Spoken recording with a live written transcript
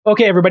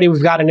Okay, everybody,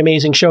 we've got an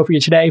amazing show for you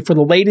today. For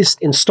the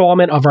latest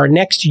installment of our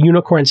next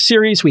Unicorn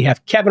series, we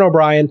have Kevin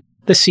O'Brien,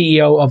 the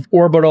CEO of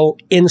Orbital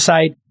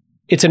Insight.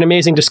 It's an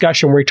amazing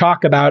discussion where we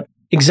talk about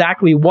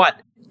exactly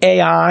what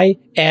AI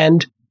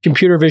and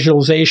computer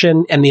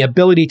visualization and the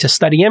ability to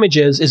study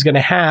images is going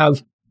to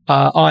have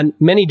on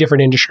many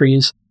different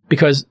industries.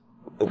 Because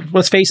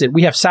let's face it,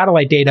 we have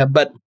satellite data,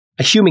 but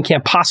a human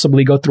can't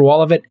possibly go through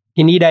all of it.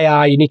 You need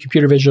AI, you need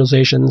computer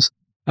visualizations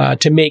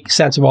to make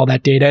sense of all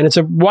that data. And it's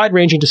a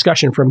wide-ranging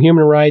discussion from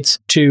human rights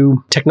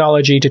to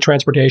technology to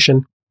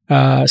transportation.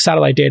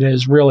 Satellite data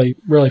is really,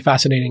 really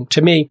fascinating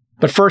to me.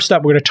 But first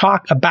up, we're going to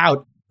talk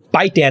about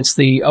ByteDance,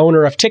 the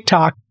owner of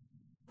TikTok,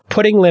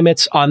 putting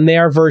limits on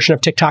their version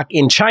of TikTok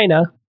in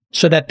China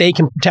so that they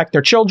can protect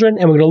their children.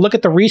 And we're going to look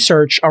at the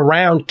research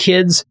around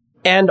kids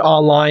and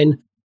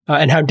online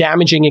and how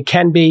damaging it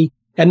can be.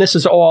 And this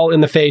is all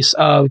in the face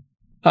of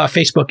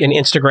Facebook and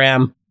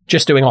Instagram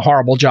just doing a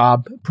horrible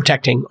job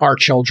protecting our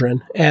children.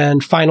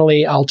 And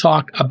finally, I'll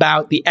talk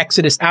about the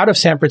exodus out of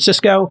San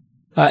Francisco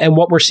and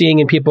what we're seeing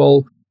in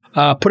people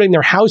putting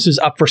their houses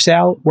up for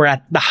sale. We're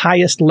at the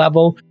highest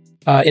level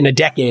in a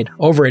decade,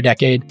 over a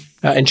decade,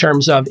 in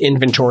terms of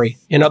inventory.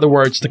 In other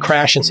words, the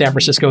crash in San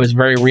Francisco is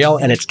very real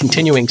and it's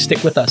continuing.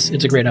 Stick with us.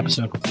 It's a great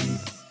episode.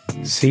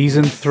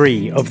 Season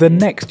 3 of The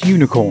Next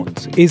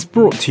Unicorns is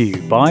brought to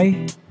you by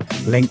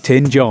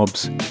LinkedIn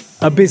Jobs.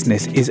 A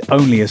business is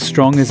only as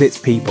strong as its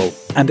people,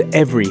 and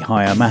every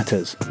hire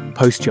matters.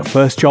 Post your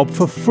first job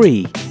for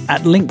free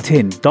at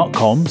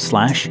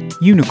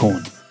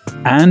linkedin.com/unicorn.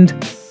 And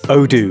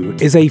Odoo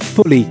is a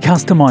fully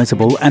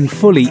customizable and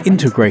fully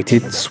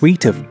integrated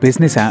suite of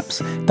business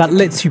apps that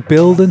lets you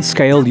build and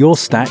scale your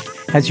stack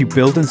as you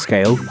build and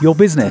scale your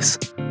business.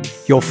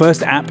 Your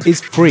first app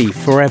is free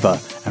forever,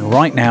 and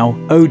right now,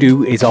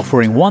 Odoo is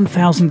offering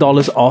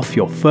 $1,000 off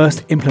your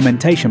first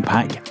implementation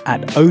pack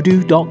at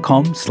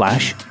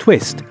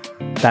odoo.com/twist.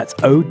 That's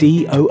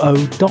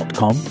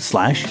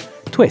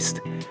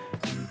odoo.com/twist.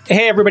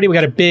 Hey, everybody, we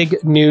got a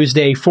big news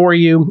day for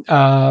you.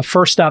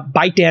 First up,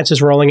 ByteDance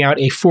is rolling out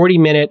a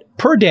 40-minute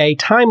per day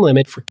time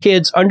limit for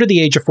kids under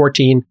the age of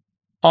 14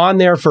 on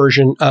their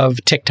version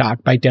of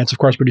TikTok. ByteDance, of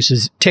course,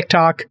 produces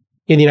TikTok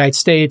in the United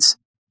States.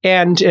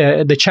 And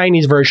the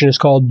Chinese version is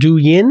called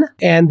Douyin,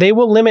 and they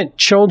will limit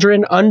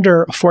children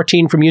under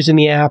 14 from using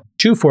the app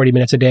to 40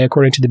 minutes a day,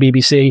 according to the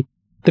BBC.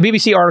 The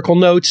BBC article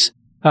notes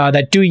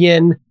that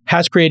Douyin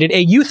has created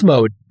a youth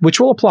mode, which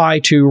will apply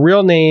to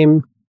real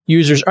name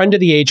users under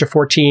the age of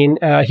 14.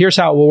 Here's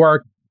how it will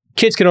work.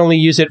 Kids can only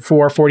use it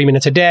for 40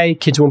 minutes a day.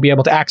 Kids won't be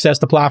able to access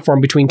the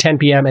platform between 10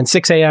 p.m. and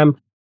 6 a.m.,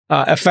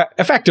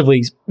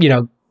 effectively,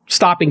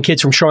 stopping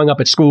kids from showing up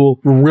at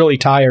school really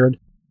tired.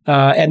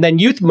 And then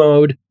youth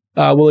mode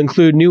will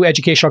include new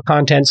educational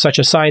content such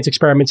as science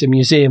experiments and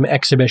museum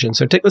exhibitions.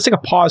 So let's take a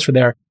pause for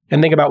there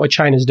and think about what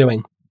China's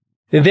doing.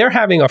 They're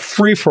having a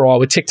free-for-all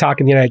with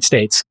TikTok in the United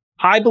States.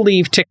 I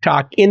believe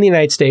TikTok in the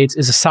United States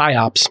is a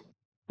psyops,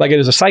 like it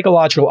is a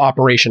psychological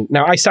operation.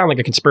 Now, I sound like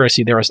a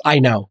conspiracy theorist, I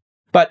know.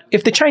 But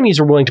if the Chinese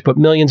are willing to put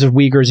millions of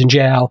Uyghurs in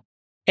jail,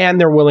 and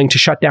they're willing to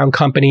shut down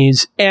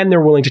companies, and they're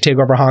willing to take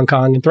over Hong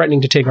Kong and threatening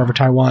to take over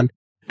Taiwan,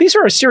 these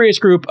are a serious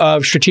group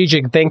of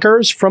strategic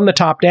thinkers from the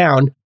top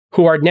down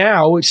who are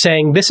now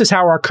saying, this is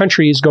how our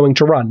country is going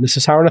to run. This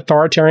is how an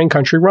authoritarian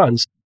country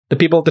runs. The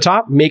people at the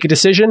top make a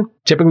decision,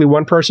 typically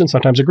one person,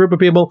 sometimes a group of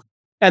people,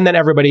 and then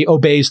everybody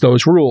obeys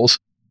those rules.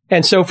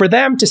 And so for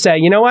them to say,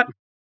 you know what?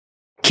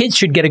 Kids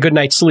should get a good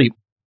night's sleep.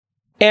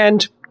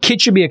 And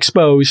kids should be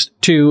exposed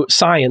to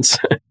science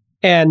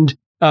and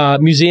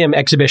museum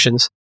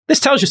exhibitions.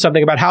 This tells you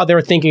something about how they're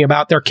thinking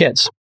about their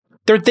kids.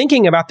 They're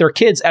thinking about their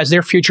kids as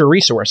their future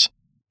resource.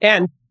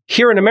 And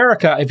here in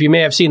America, if you may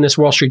have seen this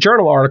Wall Street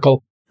Journal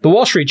article, the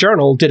Wall Street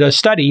Journal did a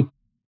study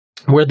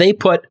where they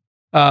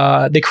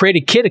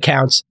created kid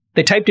accounts.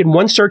 They typed in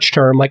one search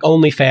term like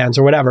OnlyFans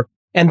or whatever,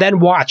 and then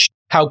watched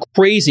how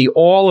crazy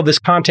all of this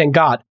content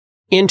got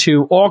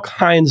into all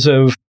kinds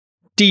of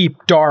deep,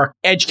 dark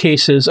edge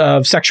cases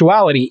of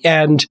sexuality.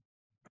 And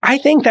I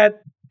think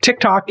that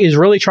TikTok is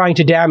really trying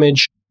to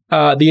damage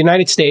the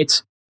United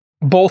States,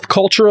 both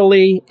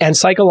culturally and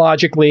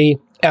psychologically,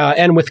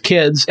 and with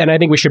kids. And I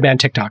think we should ban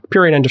TikTok.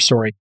 Period. End of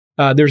story.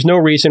 There's no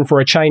reason for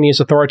a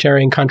Chinese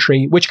authoritarian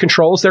country, which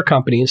controls their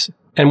companies.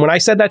 And when I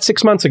said that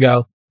 6 months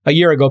ago, a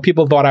year ago,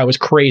 people thought I was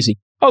crazy.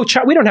 Oh,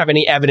 we don't have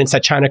any evidence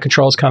that China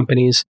controls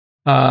companies.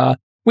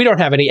 We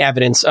don't have any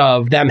evidence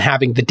of them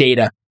having the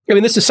data. I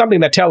mean, this is something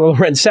that Taylor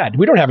Lorenz said.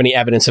 We don't have any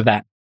evidence of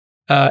that.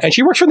 And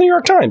she works for the New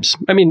York Times.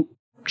 I mean,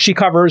 she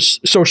covers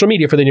social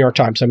media for the New York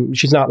Times.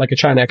 She's not like a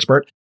China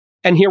expert.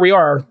 And here we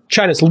are.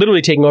 China's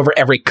literally taking over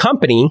every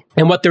company.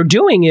 And what they're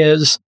doing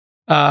is,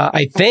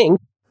 I think,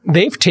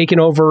 they've taken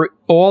over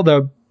all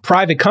the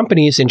private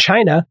companies in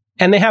China,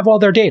 and they have all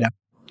their data.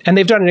 And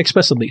they've done it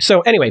explicitly.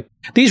 So anyway,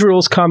 these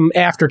rules come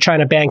after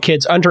China banned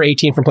kids under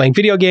 18 from playing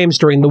video games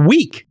during the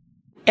week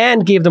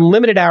and gave them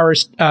limited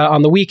hours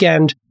on the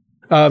weekend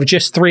of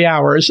just 3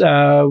 hours,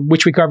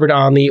 which we covered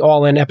on the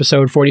All In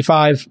episode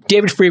 45.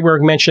 David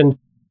Friedberg mentioned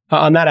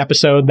on that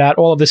episode that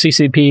all of the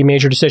CCP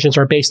major decisions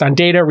are based on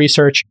data,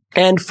 research,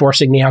 and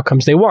forcing the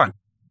outcomes they want.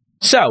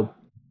 So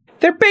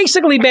they're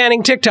basically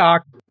banning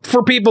TikTok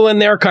for people in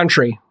their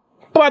country,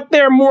 but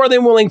they're more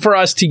than willing for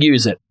us to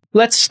use it.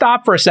 Let's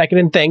stop for a second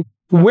and think,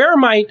 where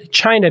might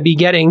China be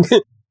getting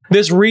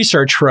this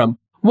research from?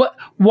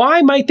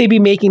 Why might they be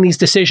making these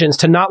decisions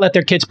to not let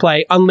their kids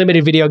play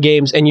unlimited video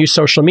games and use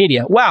social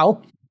media?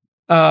 Well,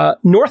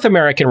 North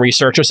American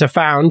researchers have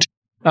found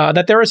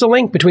that there is a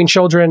link between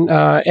children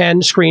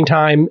and screen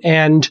time,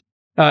 and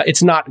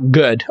it's not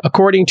good.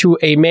 According to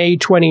a May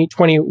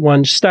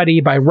 2021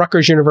 study by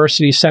Rutgers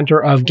University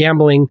Center of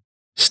Gambling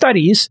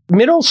Studies,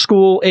 middle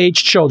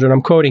school-aged children,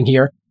 I'm quoting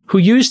here, who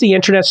use the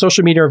internet,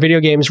 social media, or video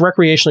games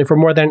recreationally for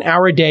more than an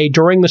hour a day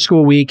during the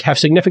school week have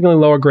significantly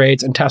lower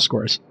grades and test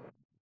scores.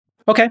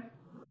 Okay.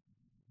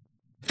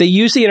 If they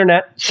use the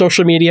internet,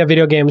 social media,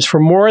 video games for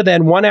more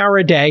than 1 hour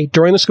a day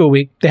during the school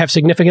week, they have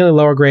significantly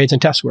lower grades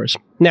and test scores.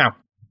 Now,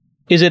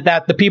 is it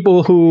that the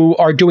people who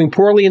are doing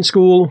poorly in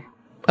school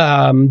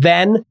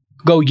then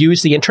go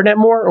use the internet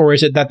more? Or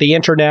is it that the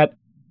internet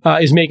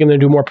is making them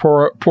do more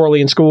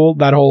poorly in school?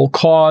 That whole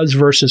cause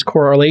versus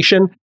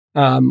correlation?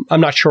 I'm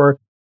not sure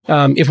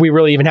if we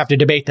really even have to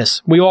debate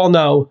this. We all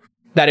know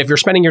that if you're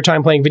spending your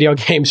time playing video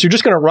games, you're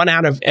just going to run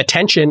out of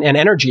attention and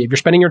energy. If you're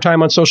spending your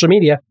time on social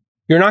media,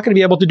 you're not going to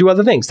be able to do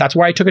other things. That's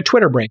why I took a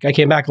Twitter break. I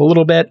came back a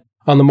little bit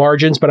on the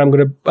margins, but I'm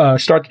going to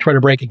start the Twitter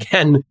break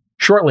again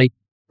shortly,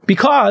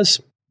 because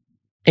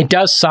it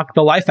does suck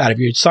the life out of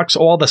you. It sucks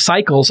all the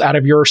cycles out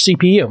of your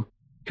CPU.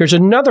 Here's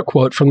another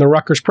quote from the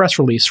Rutgers press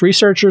release.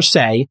 Researchers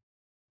say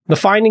the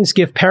findings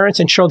give parents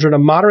and children a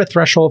moderate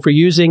threshold for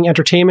using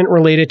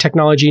entertainment-related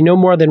technology no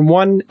more than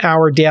 1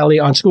 hour daily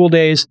on school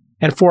days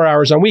and 4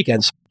 hours on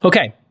weekends.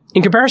 Okay,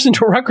 in comparison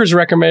to Rutgers'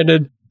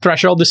 recommended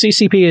threshold, the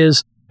CCP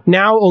is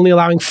now only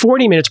allowing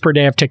 40 minutes per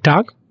day of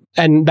TikTok,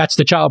 and that's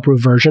the child-proof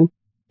version,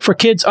 for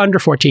kids under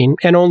 14,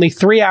 and only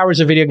 3 hours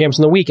of video games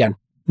on the weekend.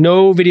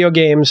 No video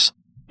games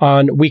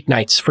on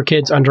weeknights for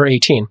kids under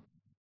 18.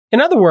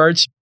 In other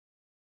words,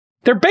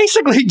 they're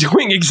basically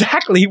doing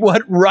exactly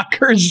what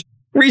Rutgers'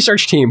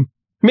 research team,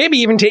 maybe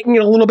even taking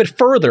it a little bit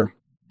further.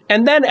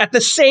 And then at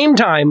the same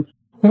time,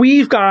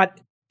 we've got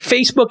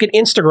Facebook and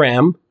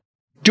Instagram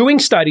doing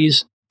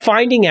studies,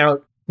 finding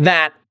out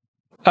that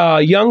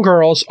young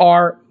girls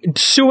are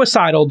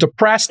suicidal,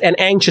 depressed, and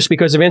anxious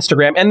because of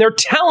Instagram. And they're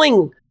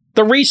telling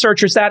the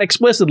researchers that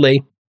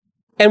explicitly.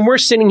 And we're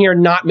sitting here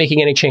not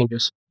making any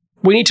changes.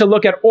 We need to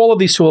look at all of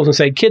these tools and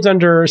say, kids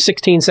under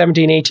 16,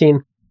 17,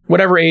 18,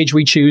 whatever age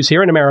we choose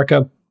here in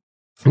America,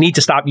 need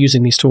to stop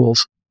using these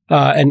tools.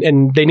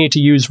 And they need to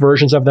use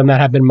versions of them that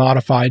have been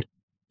modified.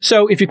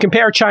 So if you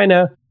compare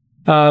China,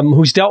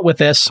 who's dealt with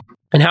this,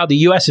 and how the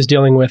U.S. is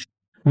dealing with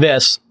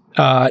this,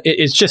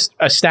 it's just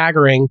a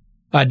staggering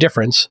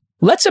difference.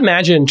 Let's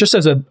imagine, just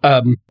as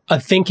a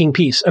thinking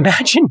piece,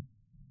 imagine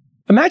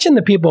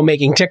the people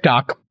making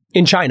TikTok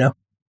in China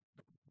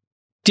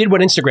did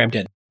what Instagram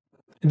did.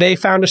 They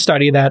found a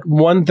study that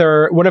one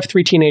of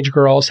 3 teenage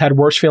girls had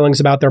worse feelings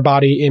about their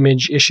body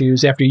image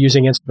issues after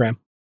using Instagram.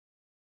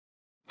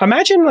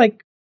 Imagine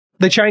like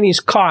the Chinese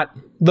caught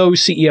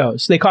those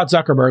CEOs. They caught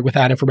Zuckerberg with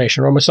that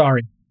information, or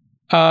Messari.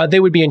 They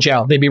would be in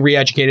jail. They'd be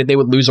re-educated. They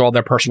would lose all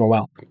their personal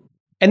wealth.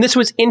 And this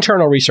was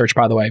internal research,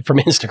 by the way, from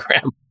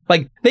Instagram.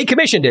 Like, they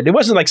commissioned it. It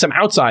wasn't like some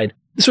outside.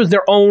 This was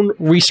their own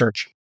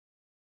research.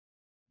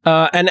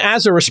 And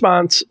as a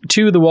response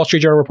to the Wall Street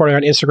Journal reporting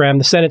on Instagram,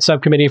 the Senate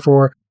Subcommittee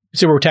for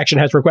Consumer Protection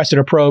has requested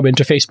a probe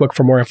into Facebook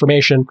for more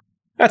information.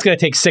 That's going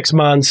to take 6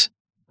 months,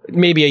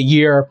 maybe a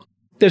year.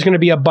 There's going to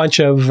be a bunch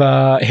of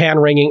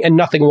hand-wringing, and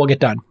nothing will get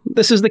done.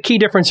 This is the key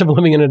difference of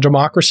living in a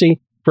democracy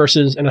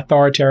versus an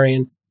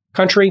authoritarian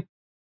country.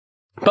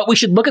 But we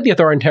should look at the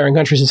authoritarian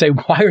countries and say,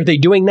 why are they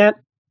doing that?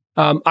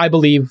 I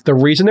believe the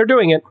reason they're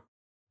doing it,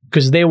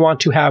 because they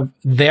want to have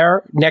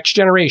their next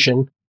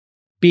generation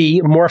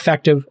be more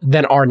effective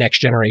than our next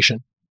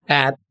generation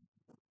at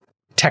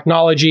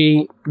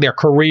technology, their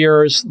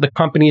careers, the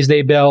companies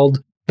they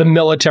build, the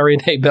military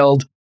they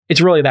build.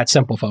 It's really that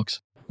simple,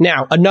 folks.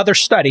 Now, another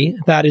study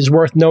that is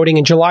worth noting: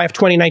 in July of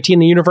 2019,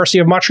 the University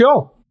of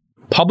Montreal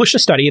published a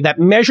study that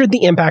measured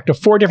the impact of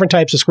 4 different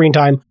types of screen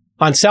time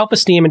on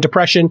self-esteem and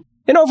depression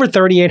in over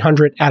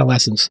 3,800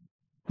 adolescents.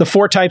 The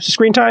 4 types of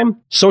screen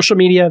time: social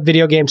media,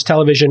 video games,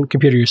 television,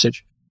 computer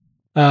usage.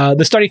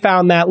 The study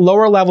found that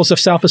lower levels of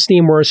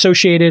self-esteem were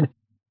associated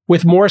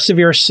with more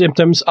severe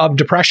symptoms of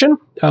depression.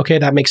 Okay,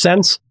 that makes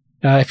sense.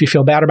 If you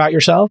feel bad about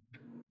yourself,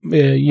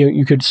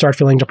 you could start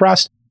feeling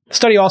depressed. The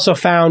study also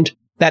found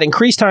that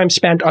increased time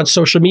spent on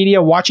social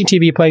media, watching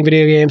TV, playing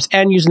video games,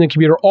 and using the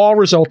computer all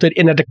resulted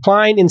in a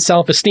decline in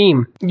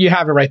self-esteem. You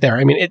have it right there.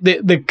 I mean,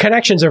 the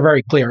connections are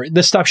very clear.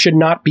 This stuff should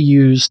not be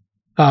used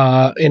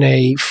in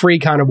a free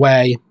kind of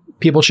way.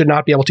 People should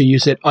not be able to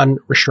use it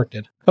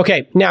unrestricted.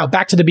 Okay, now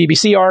back to the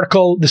BBC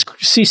article. This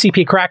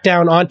CCP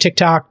crackdown on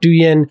TikTok,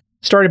 Douyin,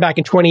 started back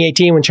in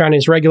 2018 when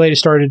China's regulators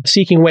started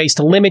seeking ways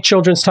to limit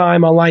children's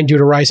time online due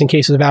to rising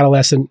cases of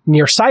adolescent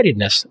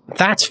nearsightedness.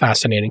 That's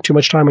fascinating. Too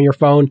much time on your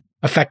phone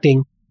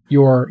affecting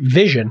your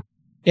vision.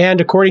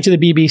 And according to the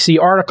BBC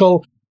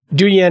article,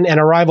 Douyin and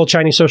a rival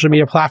Chinese social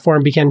media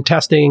platform began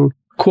testing,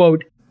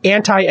 quote,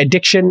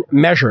 anti-addiction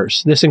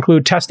measures. This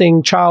include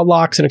testing child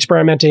locks and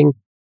experimenting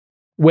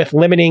with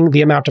limiting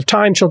the amount of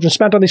time children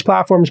spent on these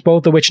platforms,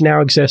 both of which now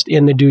exist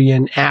in the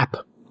Douyin app.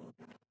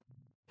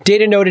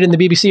 Data noted in the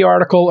BBC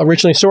article,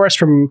 originally sourced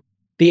from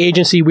the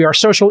agency We Are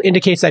Social,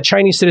 indicates that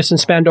Chinese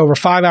citizens spend over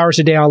 5 hours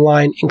a day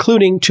online,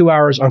 including 2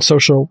 hours on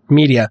social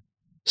media.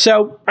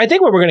 So I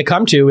think what we're going to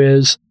come to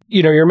is,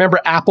 you remember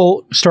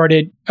Apple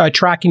started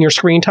tracking your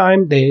screen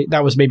time.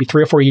 That was maybe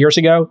 3 or 4 years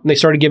ago. And they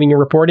started giving you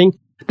reporting.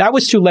 That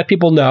was to let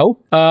people know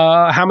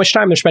how much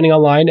time they're spending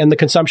online and the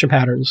consumption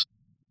patterns.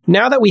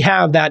 Now that we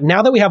have that,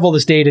 now that we have all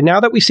this data,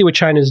 now that we see what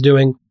China is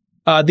doing,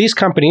 these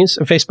companies,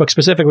 Facebook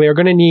specifically, are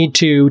going to need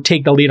to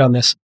take the lead on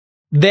this.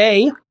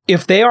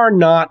 If they are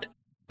not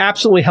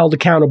absolutely held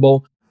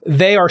accountable,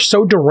 they are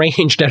so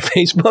deranged at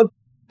Facebook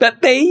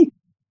that they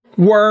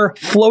were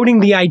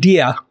floating the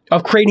idea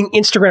of creating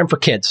Instagram for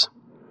kids.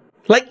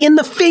 Like, in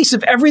the face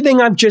of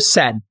everything I've just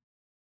said,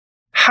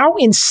 how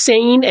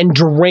insane and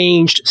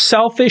deranged,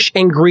 selfish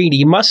and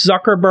greedy must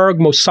Zuckerberg,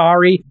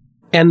 Mosseri,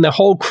 and the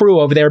whole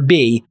crew over there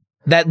be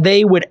that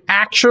they would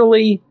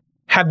actually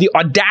have the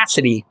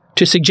audacity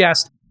to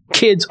suggest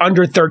kids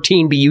under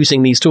 13 be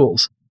using these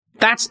tools?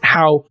 That's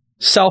how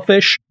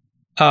selfish,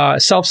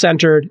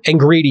 self-centered, and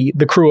greedy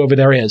the crew over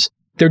there is.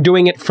 They're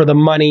doing it for the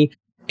money,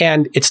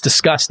 and it's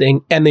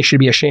disgusting, and they should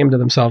be ashamed of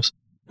themselves.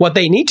 What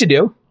they need to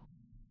do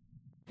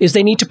is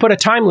they need to put a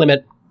time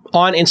limit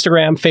on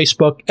Instagram,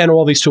 Facebook, and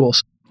all these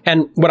tools.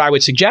 And what I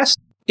would suggest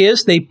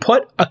is they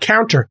put a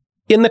counter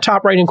in the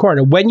top right-hand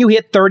corner. When you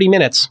hit 30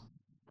 minutes,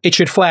 it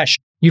should flash.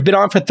 You've been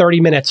on for 30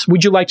 minutes.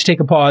 Would you like to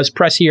take a pause?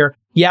 Press here.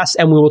 Yes,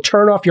 and we will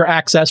turn off your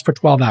access for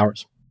 12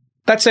 hours.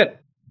 That's it.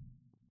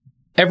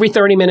 Every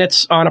 30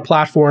 minutes on a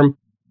platform,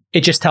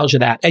 it just tells you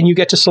that. And you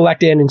get to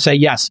select in and say,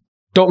 yes,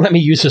 don't let me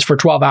use this for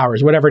 12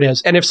 hours, whatever it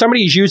is. And if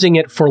somebody is using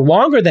it for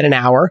longer than an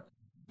hour,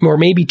 or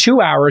maybe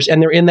 2 hours,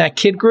 and they're in that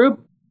kid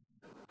group,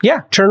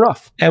 yeah, turn it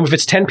off. And if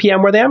it's 10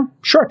 p.m. where they am,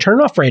 sure, turn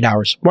it off for 8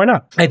 hours. Why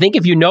not? I think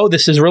if you know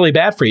this is really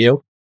bad for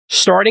you,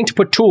 starting to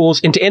put tools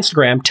into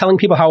Instagram, telling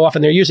people how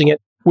often they're using it,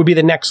 would be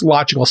the next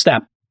logical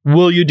step.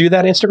 Will you do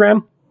that,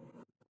 Instagram?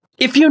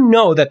 If you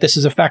know that this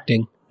is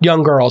affecting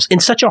young girls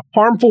in such a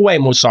harmful way,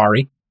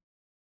 Mosseri,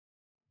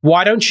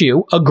 why don't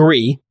you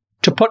agree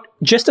to put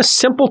just a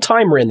simple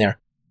timer in there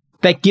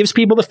that gives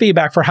people the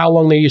feedback for how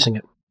long they're using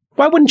it?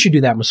 Why wouldn't you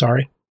do that,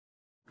 Mosseri,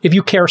 if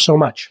you care so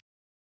much?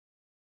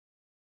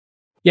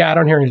 Yeah, I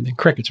don't hear anything.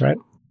 Crickets, right?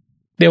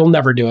 They will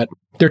never do it.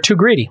 They're too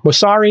greedy.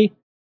 Mosseri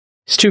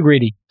is too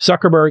greedy.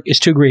 Zuckerberg is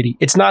too greedy.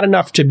 It's not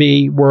enough to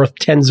be worth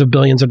tens of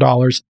billions of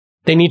dollars.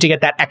 They need to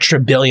get that extra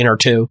billion or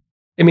two.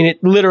 I mean,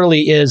 it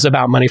literally is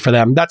about money for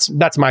them.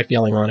 That's my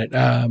feeling on it.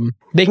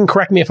 They can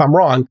correct me if I'm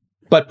wrong,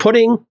 but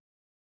putting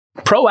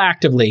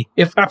proactively,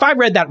 if I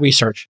read that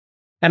research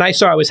and I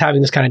saw I was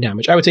having this kind of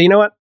damage, I would say, you know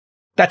what?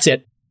 That's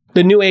it.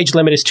 The new age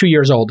limit is 2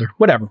 years older.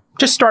 Whatever.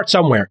 Just start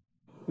somewhere.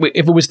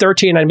 If it was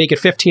 13, I'd make it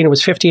 15. It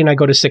was 15, I'd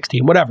go to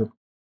 16. Whatever.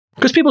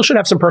 Because people should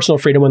have some personal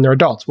freedom when they're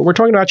adults. But we're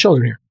talking about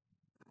children here.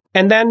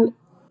 And then,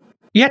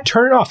 yeah,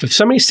 turn it off. If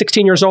somebody's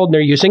 16 years old and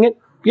they're using it,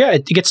 yeah,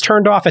 it gets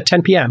turned off at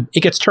 10 p.m.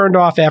 It gets turned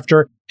off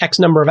after X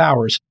number of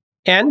hours.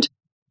 And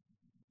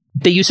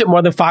they use it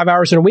more than 5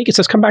 hours in a week. It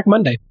says come back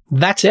Monday.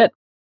 That's it.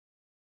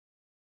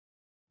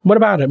 What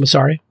about it,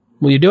 Mosseri?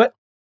 Will you do it?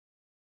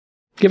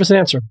 Give us an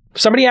answer.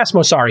 Somebody asked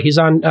Mosseri. He's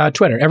on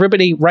Twitter.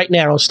 Everybody right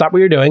now, stop what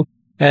you're doing.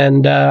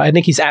 And I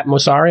think he's at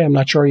Mosseri. I'm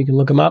not sure. You can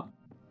look him up.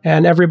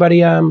 And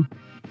everybody ask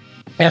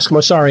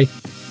Mosseri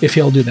if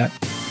he'll do that.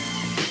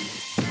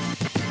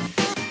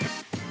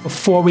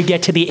 Before we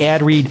get to the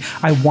ad read,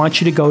 I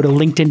want you to go to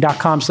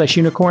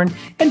linkedin.com/unicorn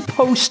and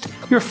post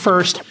your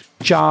first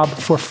job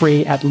for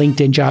free at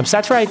LinkedIn Jobs.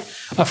 That's right.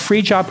 A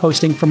free job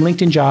posting from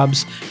LinkedIn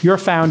Jobs. You're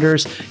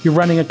founders. You're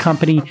running a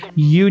company.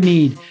 You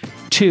need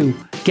to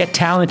get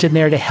talent in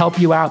there to help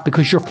you out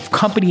because your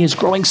company is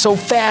growing so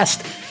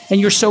fast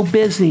and you're so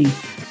busy.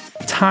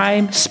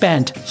 Time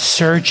spent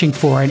searching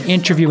for and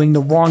interviewing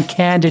the wrong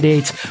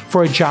candidates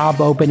for a job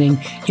opening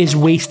is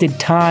wasted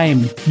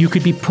time. You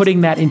could be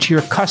putting that into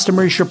your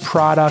customers, your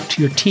product,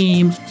 your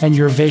team, and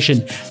your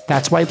vision.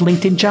 That's why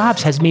LinkedIn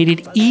Jobs has made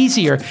it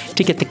easier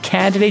to get the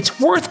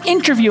candidates worth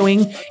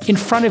interviewing in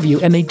front of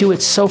you, and they do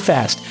it so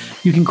fast.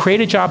 You can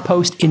create a job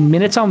post in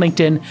minutes on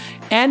LinkedIn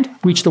and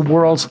reach the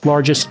world's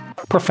largest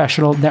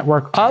professional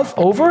network of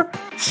over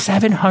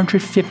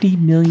 750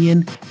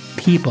 million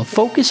people.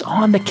 Focus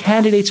on the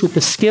candidates with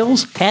the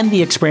skills and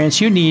the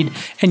experience you need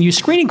and use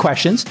screening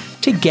questions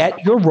to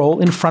get your role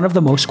in front of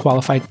the most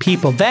qualified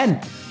people. Then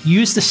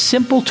use the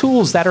simple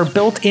tools that are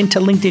built into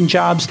LinkedIn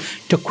Jobs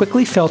to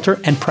quickly filter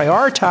and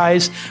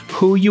prioritize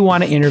who you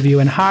want to interview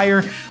and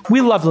hire. We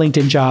love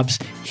LinkedIn Jobs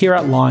here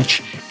at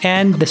Launch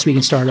and This Week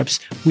in Startups.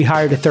 We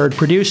hired a third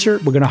producer.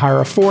 We're going to hire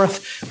a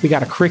fourth. We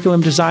got a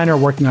curriculum designer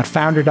working on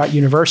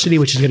Founder.University,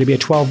 which is going to be a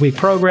 12-week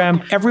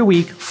program. Every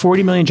week,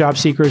 40 million job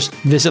seekers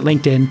visit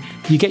LinkedIn.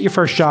 You get your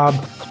first job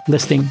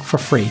listing for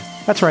free.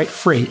 That's right,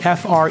 free,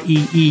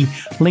 F-R-E-E,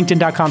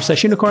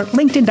 linkedin.com/unicorn,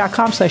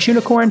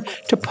 linkedin.com/unicorn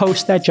to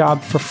post that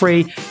job for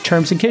free.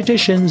 Terms and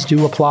conditions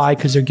do apply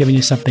because they're giving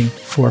you something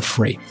for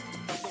free.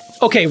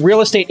 Okay,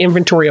 real estate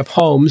inventory of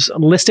homes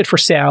listed for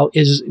sale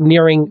is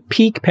nearing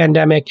peak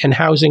pandemic and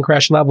housing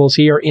crash levels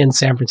here in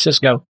San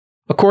Francisco.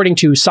 According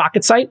to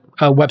SocketSite,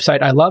 a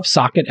website I love,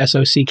 Socket,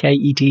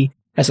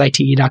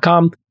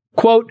 SocketSite.com,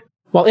 quote,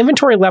 while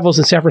inventory levels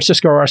in San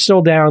Francisco are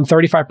still down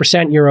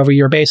 35%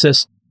 year-over-year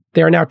basis,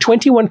 there are now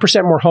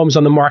 21% more homes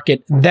on the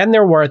market than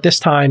there were at this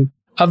time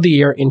of the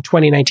year in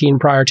 2019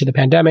 prior to the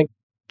pandemic.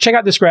 Check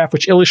out this graph,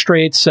 which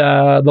illustrates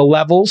the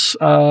levels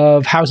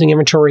of housing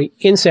inventory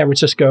in San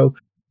Francisco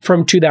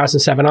from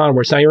 2007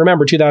 onwards. Now, you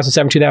remember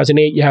 2007,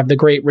 2008, you have the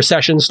Great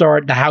Recession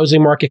start, the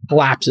housing market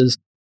collapses,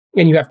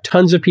 and you have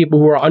tons of people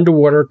who are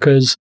underwater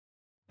because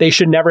they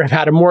should never have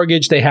had a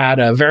mortgage. They had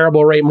a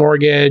variable rate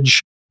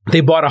mortgage.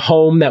 They bought a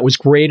home that was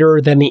greater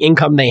than the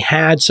income they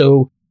had.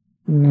 So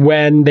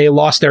when they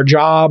lost their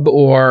job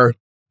or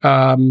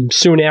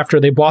soon after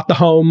they bought the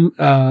home,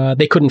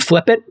 they couldn't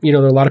flip it. You know,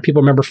 there are a lot of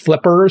people remember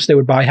flippers. They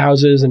would buy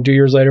houses and 2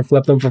 years later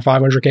flip them for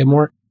 $500K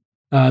more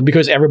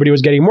because everybody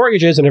was getting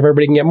mortgages, and if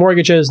everybody can get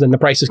mortgages, then the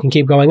prices can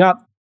keep going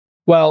up.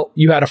 Well,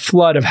 you had a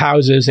flood of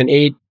houses in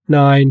 8,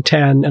 9,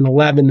 10, and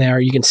 11 there,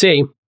 you can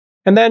see.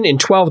 And then in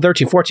 12,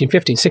 13, 14,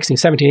 15, 16,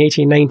 17,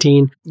 18,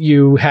 19,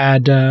 you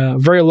had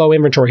very low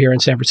inventory here in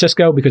San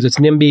Francisco because it's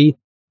NIMBY.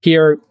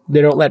 Here,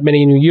 they don't let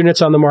many new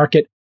units on the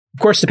market. Of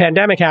course, the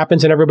pandemic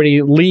happens and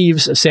everybody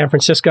leaves San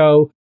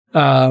Francisco.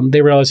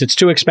 They realize it's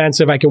too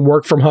expensive. I can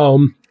work from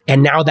home.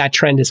 And now that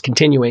trend is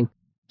continuing.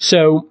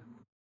 So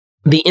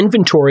the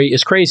inventory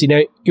is crazy.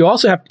 Now, you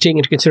also have to take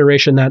into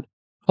consideration that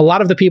a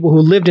lot of the people who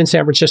lived in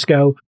San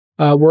Francisco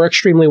were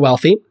extremely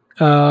wealthy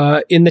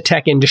in the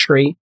tech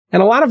industry.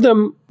 And a lot of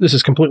them, this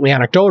is completely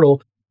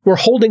anecdotal, were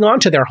holding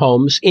on to their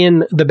homes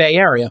in the Bay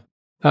Area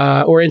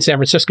or in San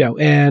Francisco.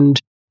 And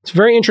it's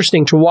very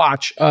interesting to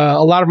watch.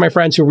 A lot of my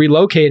friends who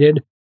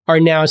relocated are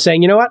now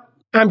saying, you know what,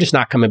 I'm just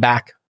not coming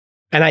back.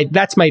 And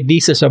that's my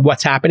thesis of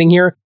what's happening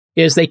here,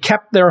 is they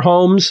kept their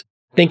homes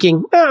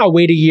thinking, I'll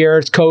wait a year,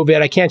 it's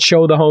COVID, I can't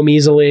show the home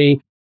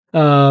easily.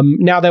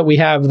 Now that we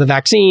have the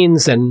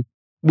vaccines and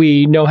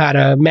we know how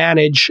to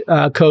manage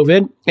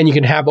COVID, and you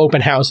can have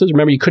open houses.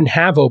 Remember, you couldn't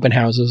have open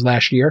houses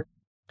last year,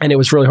 and it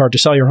was really hard to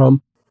sell your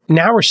home.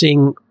 Now we're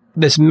seeing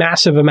this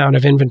massive amount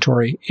of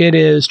inventory. It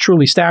is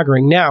truly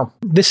staggering. Now,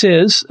 this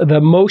is the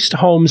most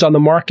homes on the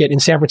market in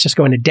San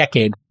Francisco in a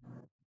decade,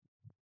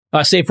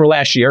 save for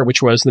last year,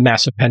 which was the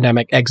massive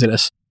pandemic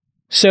exodus.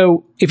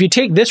 So if you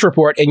take this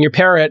report and you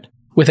pair it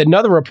with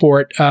another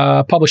report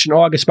published in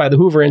August by the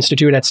Hoover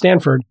Institute at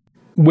Stanford,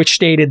 which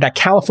stated that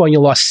California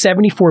lost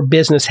 74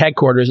 business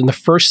headquarters in the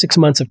first 6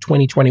 months of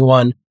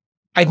 2021,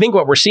 I think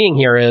what we're seeing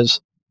here is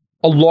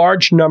a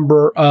large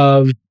number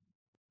of,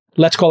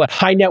 let's call it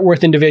high net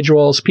worth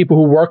individuals, people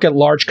who work at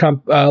large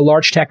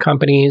tech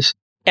companies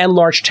and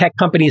large tech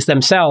companies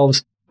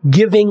themselves,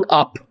 giving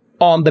up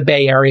on the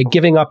Bay Area,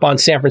 giving up on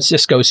San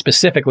Francisco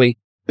specifically,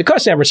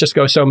 because San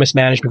Francisco is so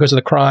mismanaged, because of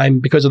the crime,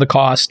 because of the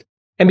cost,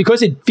 and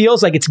because it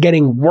feels like it's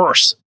getting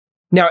worse.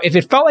 Now, if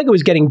it felt like it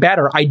was getting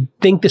better, I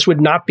think this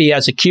would not be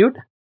as acute.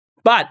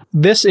 But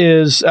this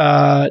is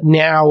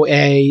now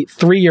a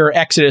 3-year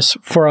exodus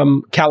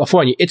from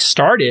California. It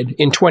started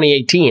in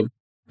 2018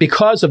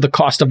 because of the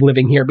cost of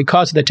living here,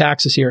 because of the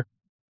taxes here.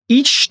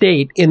 Each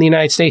state in the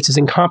United States is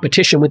in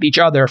competition with each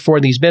other for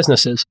these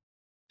businesses.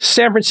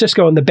 San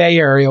Francisco and the Bay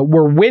Area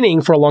were winning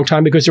for a long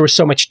time because there was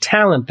so much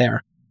talent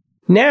there.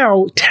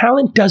 Now,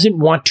 talent doesn't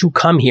want to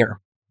come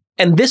here.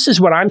 And this is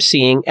what I'm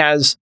seeing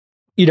as,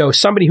 you know,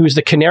 somebody who's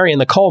the canary in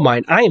the coal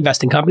mine. I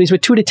invest in companies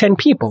with 2 to 10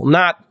 people,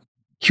 not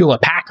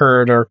Hewlett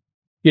Packard or,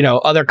 you know,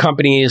 other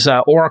companies,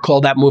 Oracle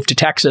that moved to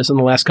Texas in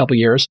the last couple of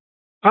years.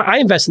 I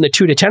invest in the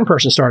 2 to 10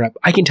 person startup.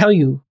 I can tell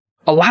you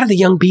a lot of the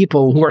young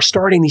people who are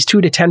starting these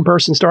 2 to 10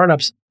 person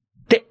startups,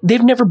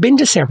 they've never been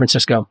to San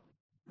Francisco.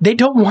 They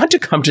don't want to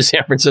come to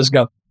San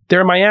Francisco.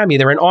 They're in Miami,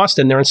 they're in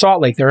Austin, they're in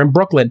Salt Lake, they're in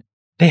Brooklyn.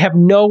 They have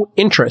no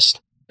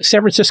interest.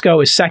 San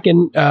Francisco is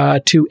second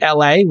to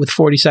LA with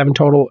 47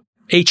 total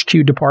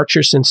HQ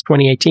departures since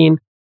 2018.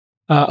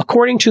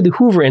 According to the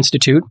Hoover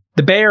Institute,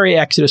 the Bay Area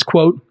exodus,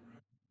 quote,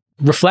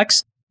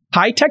 reflects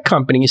high-tech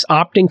companies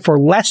opting for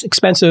less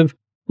expensive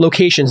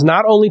locations,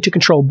 not only to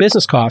control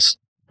business costs,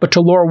 but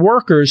to lure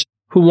workers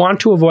who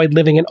want to avoid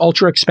living in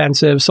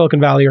ultra-expensive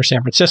Silicon Valley or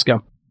San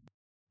Francisco.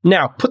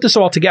 Now, put this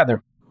all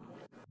together.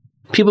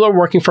 People are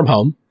working from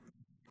home.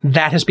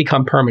 That has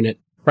become permanent,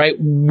 right?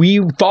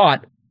 We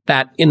thought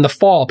that in the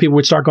fall, people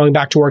would start going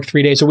back to work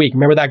 3 days a week.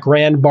 Remember that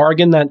grand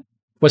bargain that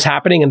was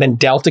happening, and then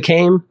Delta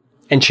came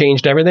and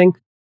changed everything?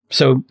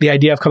 So the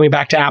idea of coming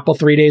back to Apple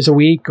 3 days a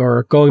week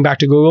or going back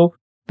to Google,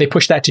 they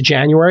pushed that to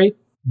January.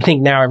 I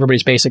think now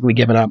everybody's basically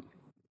given up.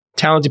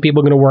 Talented people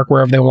are going to work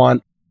wherever they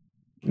want.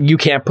 You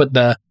can't put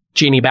the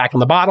genie back in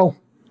the bottle.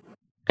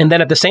 And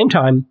then at the same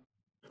time,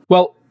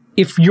 well,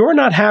 if you're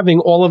not having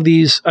all of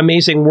these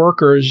amazing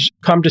workers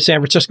come to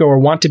San Francisco or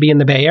want to be in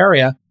the Bay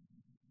Area,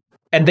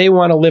 and they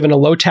want to live in a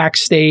low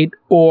tax state,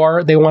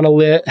 or they want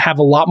to have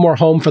a lot more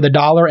home for the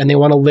dollar and they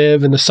want to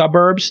live in the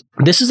suburbs,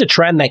 this is a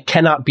trend that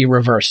cannot be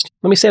reversed.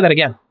 Let me say that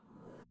again.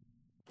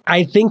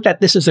 I think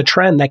that this is a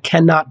trend that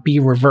cannot be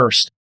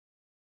reversed.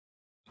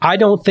 I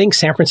don't think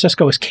San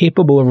Francisco is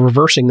capable of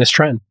reversing this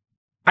trend.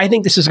 I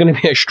think this is going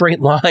to be a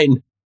straight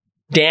line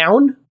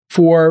down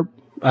for,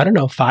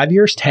 5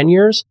 years, 10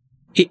 years.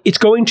 It's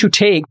going to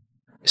take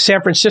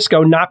San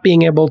Francisco not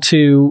being able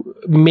to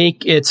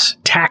make its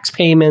tax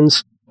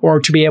payments or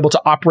to be able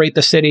to operate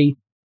the city.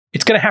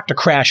 It's going to have to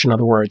crash, in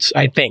other words,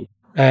 I think.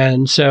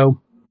 And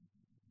so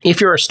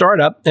if you're a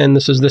startup, and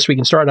this is This Week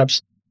in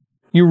Startups,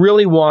 you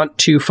really want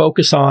to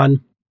focus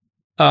on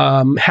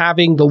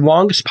having the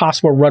longest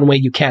possible runway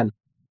you can.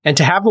 And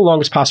to have the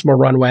longest possible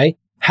runway,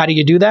 how do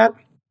you do that?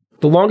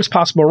 The longest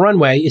possible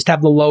runway is to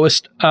have the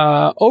lowest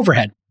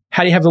overhead.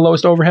 How do you have the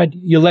lowest overhead?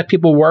 You let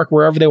people work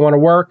wherever they want to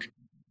work,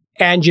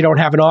 and you don't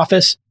have an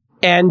office,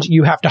 and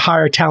you have to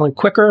hire talent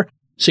quicker,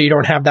 so you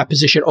don't have that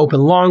position open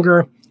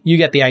longer. You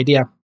get the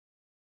idea.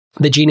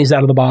 The genie's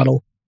out of the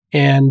bottle.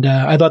 And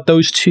I thought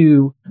those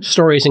two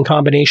stories in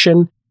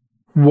combination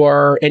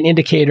were an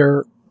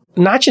indicator,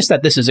 not just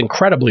that this is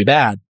incredibly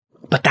bad,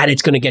 but that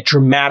it's going to get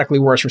dramatically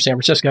worse for San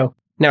Francisco.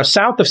 Now,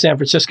 south of San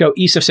Francisco,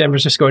 east of San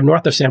Francisco, and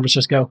north of San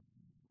Francisco,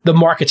 the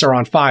markets are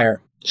on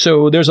fire.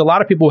 So there's a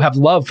lot of people who have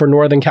love for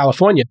Northern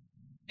California.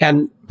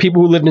 And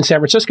people who lived in San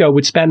Francisco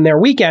would spend their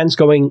weekends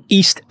going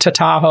east to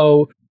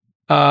Tahoe,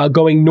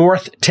 going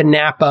north to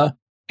Napa,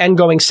 and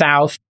going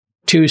south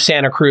to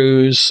Santa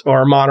Cruz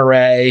or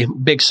Monterey,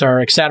 Big Sur,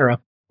 etc.,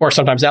 or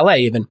sometimes LA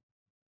even.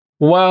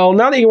 Well,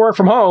 now that you work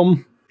from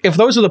home, if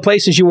those are the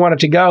places you wanted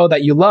to go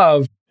that you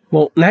love,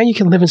 well, now you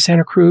can live in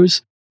Santa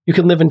Cruz, you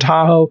can live in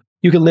Tahoe,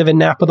 you can live in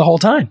Napa the whole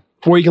time,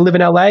 or you can live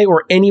in LA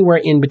or anywhere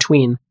in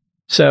between.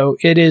 So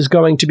it is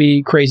going to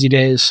be crazy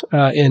days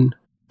in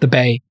the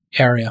Bay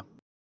Area.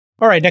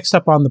 All right, next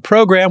up on the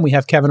program, we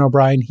have Kevin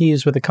O'Brien. He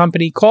is with a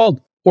company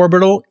called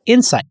Orbital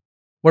Insight.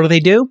 What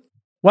do?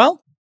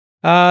 Well,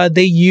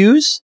 they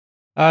use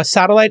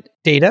satellite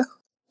data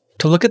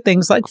to look at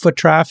things like foot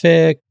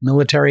traffic,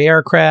 military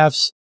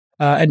aircrafts,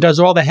 and does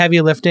all the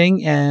heavy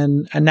lifting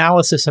and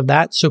analysis of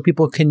that so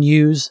people can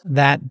use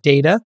that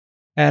data.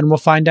 And we'll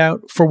find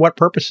out for what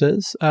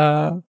purposes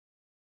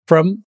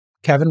from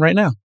Kevin right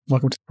now.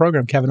 Welcome to the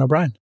program, Kevin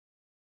O'Brien.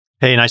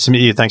 Hey, nice to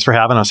meet you. Thanks for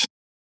having us.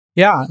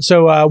 Yeah.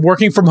 So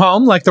working from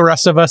home like the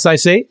rest of us, I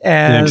see.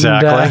 And,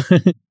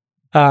 exactly.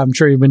 I'm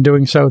sure you've been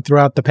doing so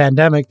throughout the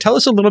pandemic. Tell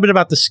us a little bit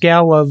about the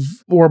scale of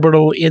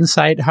Orbital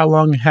Insight. How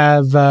long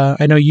have,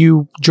 I know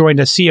you joined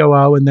as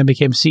COO and then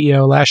became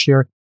CEO last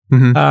year.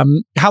 Mm-hmm.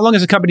 How long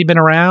has the company been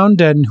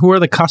around, and who are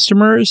the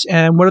customers,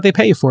 and what do they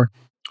pay you for?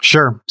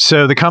 Sure.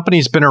 So the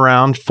company's been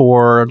around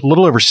for a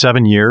little over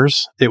 7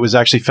 years. It was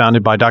actually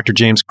founded by Dr.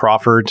 James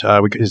Crawford.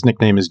 His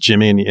nickname is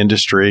Jimmy in the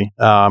industry.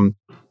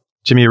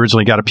 Jimmy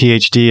originally got a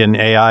PhD in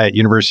AI at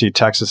University of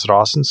Texas at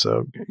Austin,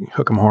 so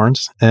hook 'em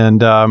horns.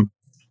 And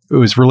it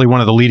was really one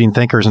of the leading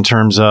thinkers in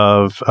terms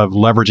of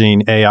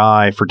leveraging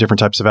AI for different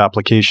types of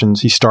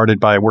applications. He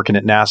started by working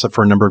at NASA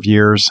for a number of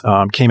years,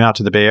 came out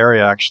to the Bay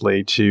Area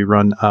actually to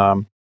run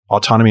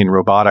autonomy and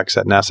robotics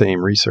at NASA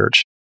AIM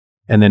Research,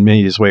 and then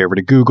made his way over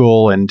to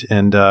Google. And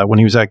when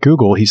he was at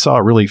Google, he saw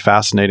a really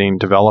fascinating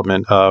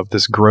development of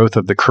this growth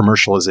of the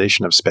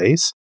commercialization of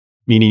space,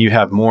 meaning you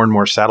have more and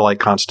more satellite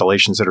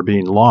constellations that are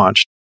being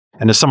launched.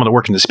 And as someone that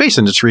worked in the space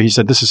industry, he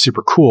said, this is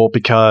super cool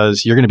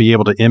because you're going to be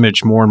able to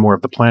image more and more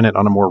of the planet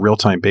on a more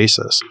real-time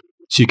basis.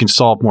 So you can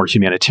solve more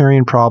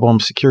humanitarian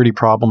problems, security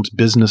problems,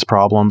 business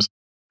problems.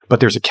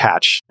 But there's a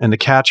catch. And the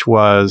catch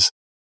was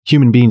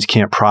human beings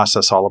can't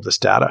process all of this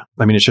data.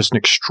 I mean, it's just an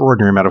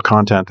extraordinary amount of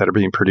content that are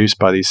being produced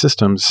by these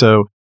systems.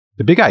 So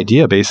the big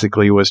idea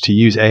basically was to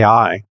use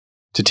AI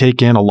to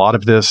take in a lot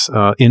of this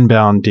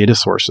inbound data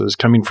sources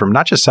coming from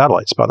not just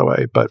satellites, by the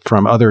way, but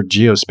from other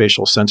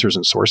geospatial sensors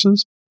and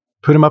sources,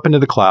 put them up into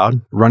the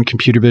cloud, run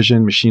computer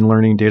vision, machine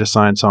learning, data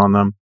science on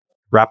them,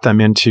 wrap them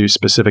into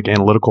specific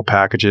analytical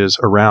packages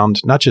around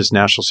not just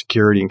national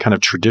security and kind of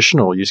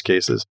traditional use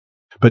cases,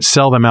 but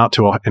sell them out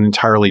to an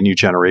entirely new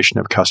generation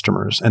of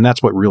customers. And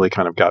that's what really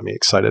kind of got me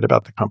excited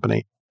about the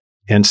company.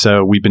 And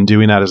so we've been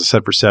doing that, as I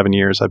said, for 7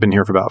 years. I've been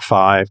here for about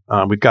 5.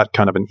 We've got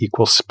kind of an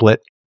equal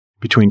split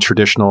between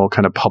traditional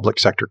kind of public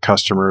sector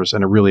customers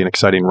and an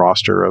exciting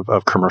roster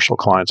of commercial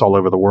clients all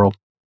over the world.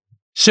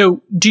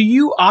 So do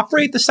you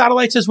operate the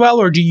satellites as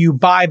well, or do you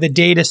buy the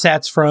data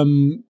sets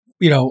from,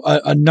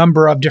 a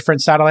number of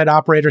different satellite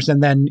operators,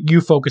 and then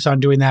you focus on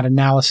doing that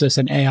analysis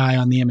and AI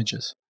on the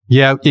images?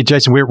 Yeah,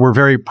 Jason, we're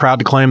very proud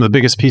to claim the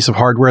biggest piece of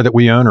hardware that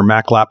we own are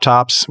Mac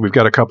laptops. We've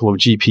got a couple of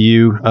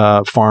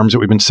GPU farms that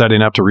we've been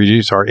setting up to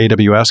reduce our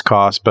AWS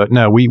costs. But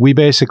no, we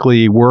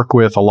basically work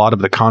with a lot of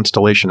the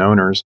constellation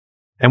owners.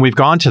 And we've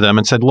gone to them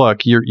and said,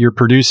 look, you're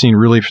producing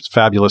really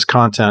fabulous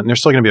content, and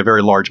there's still going to be a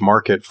very large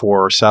market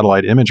for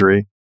satellite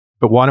imagery.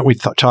 But why don't we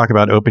talk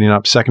about opening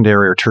up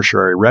secondary or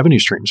tertiary revenue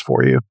streams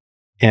for you?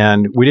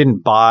 And we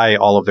didn't buy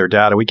all of their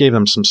data. We gave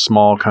them some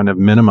small kind of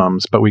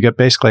minimums, but we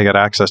basically got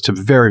access to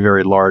very,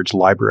 very large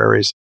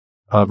libraries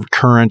of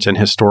current and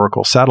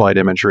historical satellite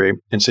imagery.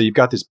 And so you've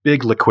got this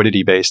big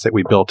liquidity base that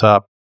we built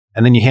up.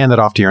 And then you hand that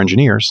off to your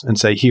engineers and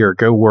say, here,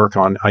 go work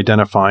on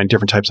identifying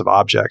different types of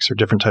objects or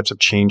different types of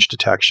change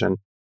detection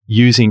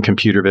using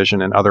computer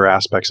vision and other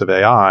aspects of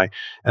AI.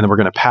 And then we're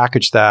going to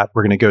package that.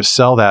 We're going to go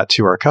sell that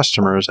to our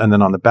customers. And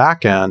then on the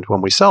back end,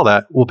 when we sell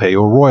that, we'll pay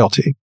you a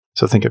royalty.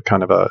 So think of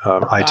kind of a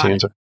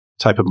iTunes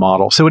type of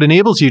model. So it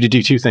enables you to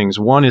do two things.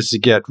 One is to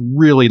get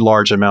really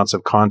large amounts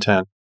of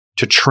content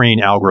to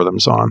train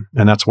algorithms on.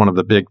 And that's one of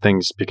the big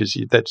things, because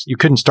you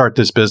couldn't start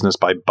this business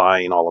by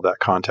buying all of that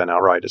content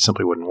outright. It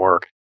simply wouldn't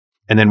work.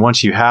 And then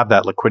once you have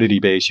that liquidity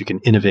base, you can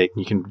innovate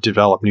and you can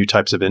develop new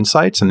types of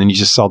insights, and then you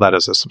just sell that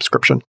as a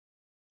subscription.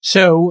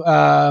 So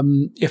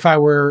if I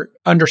were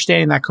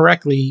understanding that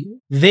correctly,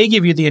 they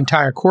give you the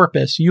entire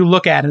corpus. You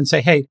look at it and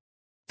say, hey,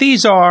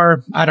 these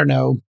are, I don't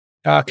know,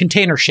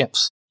 container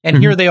ships. And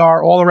here they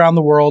are all around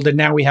the world. And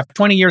now we have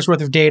 20 years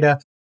worth of data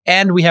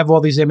and we have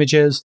all these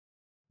images.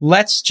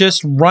 Let's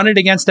just run it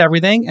against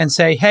everything and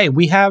say, hey,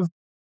 we have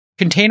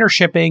container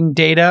shipping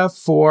data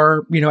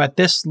for, at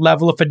this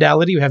level of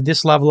fidelity, you have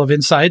this level of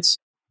insights,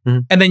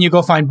 and then you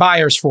go find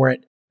buyers for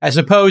it, as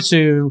opposed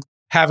to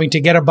having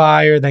to get a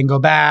buyer, then go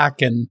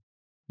back and,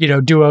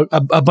 do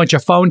a bunch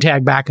of phone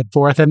tag back and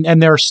forth.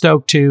 And they're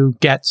stoked to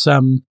get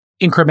some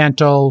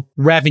incremental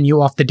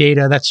revenue off the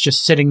data that's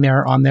just sitting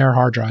there on their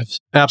hard drives.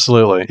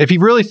 Absolutely. If you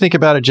really think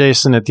about it,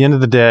 Jason, at the end of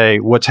the day,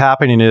 what's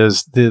happening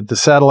is the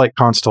satellite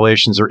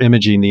constellations are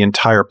imaging the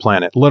entire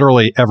planet,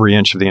 literally every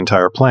inch of the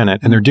entire planet,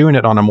 and they're doing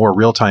it on a more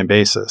real-time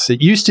basis.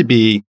 It used to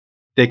be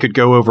they could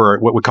go over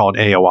what we call an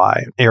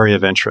AOI, area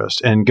of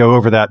interest, and go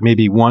over that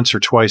maybe once or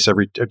twice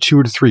every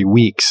 2 to 3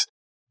 weeks.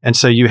 And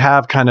so you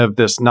have kind of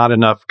this not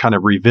enough kind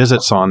of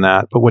revisits on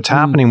that. But what's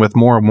happening with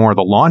more and more of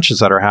the launches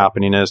that are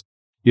happening is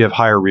you have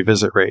higher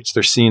revisit rates.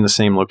 They're seeing the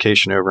same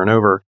location over and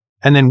over.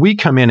 And then we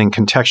come in and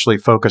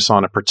contextually focus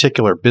on a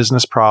particular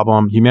business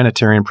problem,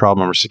 humanitarian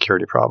problem, or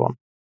security problem.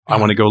 I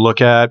want to go look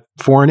at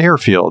foreign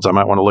airfields. I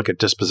might want to look at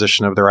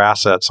disposition of their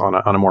assets on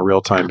a more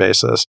real-time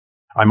basis.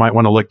 I might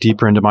want to look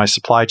deeper into my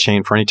supply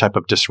chain for any type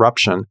of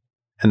disruption.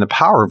 And the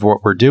power of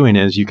what we're doing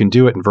is you can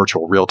do it in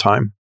virtual real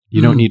time.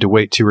 You don't need to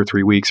wait 2 or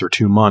 3 weeks or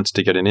 2 months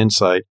to get an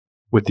insight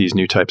with these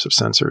new types of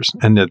sensors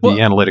and the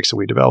analytics that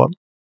we develop.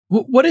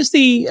 What is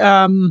the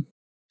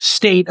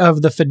state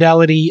of the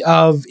fidelity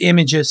of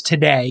images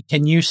today?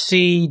 Can you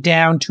see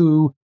down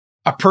to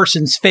a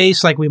person's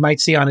face like we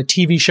might see on a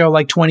TV show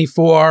like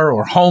 24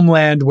 or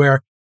Homeland, where,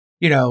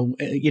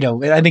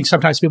 I think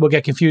sometimes people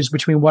get confused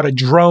between what a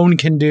drone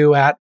can do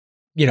at,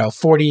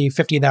 40,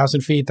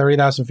 50,000 feet,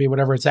 30,000 feet,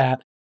 whatever it's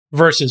at,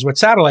 versus what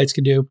satellites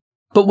can do.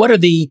 But what are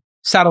the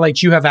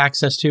satellites you have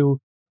access to?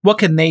 What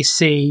can they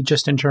see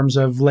just in terms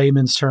of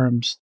layman's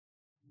terms?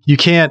 You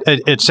can't.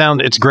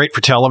 It's great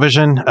for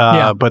television,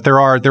 but there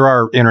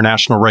are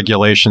international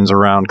regulations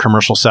around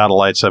commercial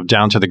satellites of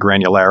down to the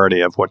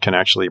granularity of what can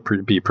actually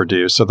be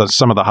produced. So that's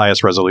some of the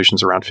highest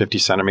resolutions around 50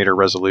 centimeter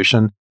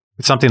resolution.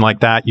 With something like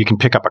that, you can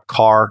pick up a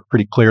car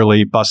pretty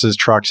clearly: buses,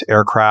 trucks,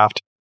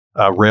 aircraft,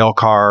 rail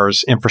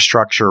cars,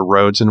 infrastructure,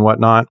 roads, and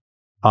whatnot.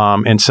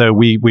 And so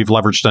we've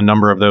leveraged a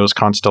number of those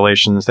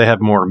constellations. They have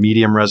more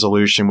medium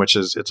resolution,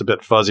 it's a bit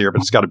fuzzier,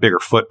 but it's got a bigger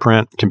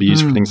footprint. It can be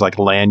used for things like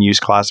land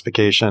use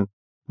classification.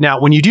 Now,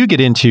 when you do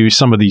get into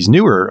some of these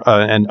newer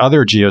and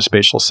other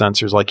geospatial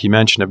sensors, like you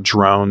mentioned, of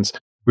drones,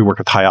 we work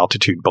with high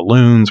altitude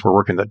balloons. We're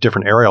working with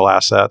different aerial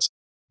assets.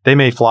 They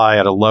may fly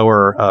at a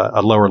lower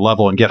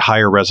level and get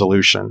higher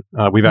resolution.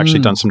 We've actually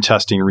done some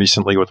testing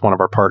recently with one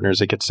of our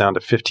partners. It gets down to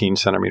 15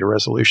 centimeter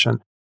resolution.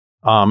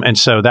 And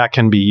so that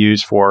can be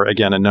used for,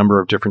 again, a number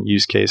of different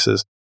use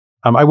cases.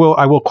 I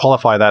will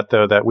qualify that,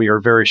 though, that we are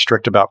very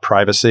strict about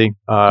privacy.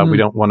 We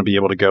don't want to be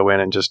able to go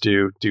in and just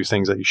do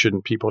things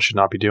that people should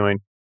not be doing,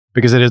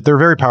 because they're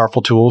very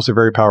powerful tools. They're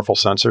very powerful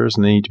sensors,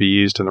 and they need to be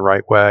used in the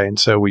right way. And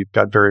so we've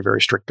got very,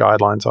 very strict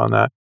guidelines on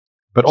that.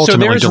 But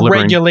ultimately, so there's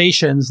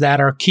regulations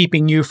that are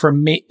keeping you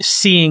from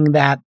seeing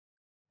that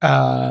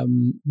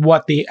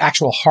what the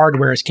actual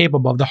hardware is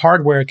capable of. The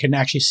hardware can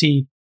actually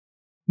see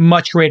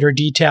much greater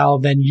detail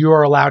than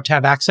you're allowed to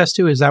have access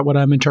to. Is that what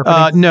I'm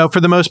interpreting? No,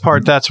 for the most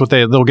part, that's what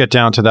they'll get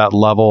down to that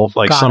level.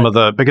 Like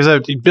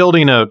because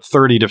building a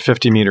 30 to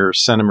 50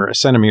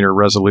 centimeter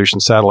resolution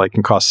satellite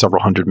can cost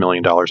several $100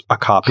 million a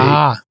copy.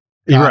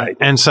 Right.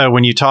 And so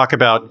when you talk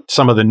about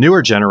some of the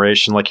newer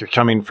generation, like you're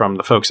coming from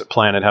the folks at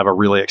Planet, have a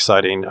really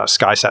exciting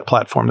SkySat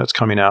platform that's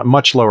coming out,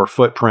 much lower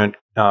footprint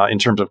in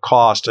terms of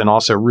cost, and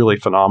also really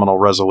phenomenal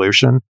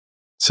resolution.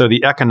 So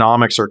the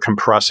economics are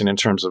compressing in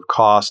terms of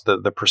cost,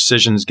 the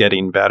precision's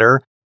getting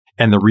better,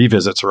 and the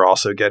revisits are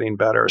also getting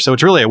better. So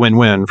it's really a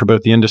win-win for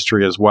both the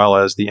industry as well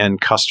as the end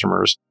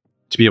customers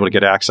to be able to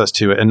get access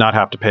to it and not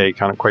have to pay,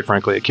 kind of, quite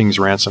frankly, a king's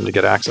ransom to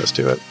get access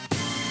to it.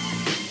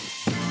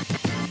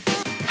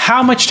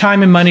 How much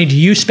time and money do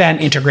you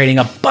spend integrating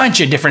a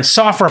bunch of different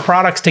software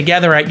products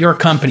together at your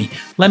company?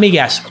 Let me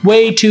guess,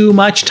 way too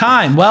much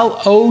time. Well,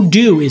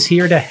 Odoo is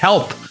here to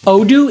help.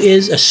 Odoo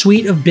is a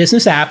suite of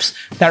business apps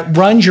that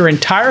runs your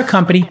entire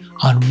company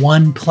on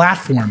one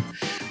platform.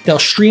 They'll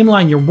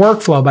streamline your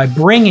workflow by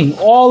bringing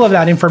all of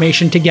that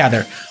information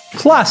together.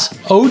 Plus,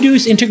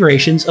 Odoo's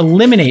integrations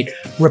eliminate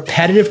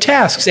repetitive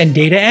tasks and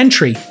data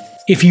entry.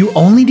 If you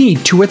only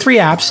need 2 or 3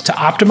 apps to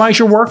optimize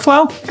your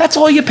workflow, that's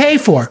all you pay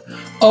for.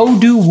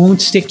 Odoo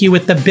won't stick you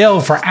with the bill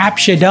for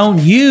apps you don't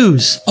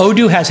use.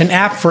 Odoo has an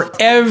app for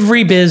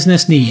every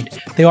business need.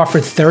 They offer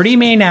 30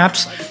 main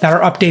apps that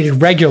are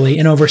updated regularly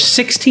and over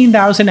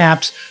 16,000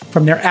 apps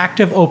from their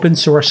active open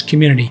source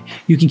community.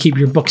 You can keep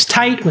your books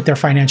tight with their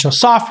financial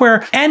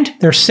software, and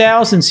their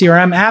sales and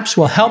CRM apps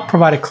will help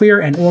provide a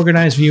clear and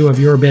organized view of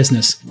your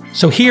business.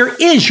 So here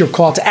is your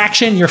call to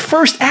action. Your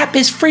first app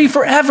is free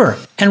forever.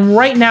 And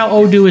right now,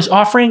 Odoo is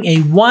offering a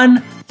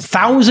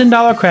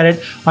 $1,000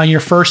 credit on your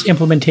first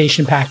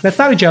implementation pack. That's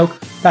not a joke.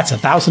 That's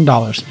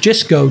 $1,000.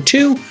 Just go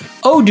to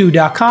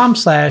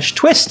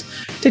odoo.com/twist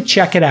to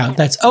check it out.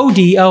 That's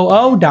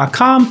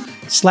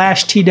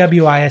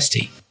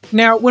odoo.com/TWIST.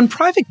 Now, when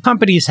private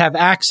companies have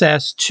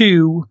access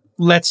to,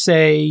 let's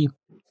say,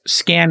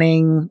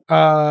 scanning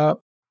an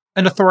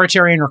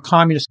authoritarian or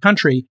communist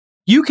country,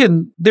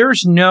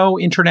 there's no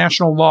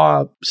international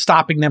law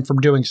stopping them from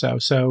doing so.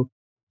 So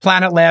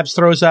Planet Labs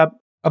throws up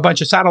a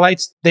bunch of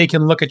satellites. They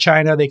can look at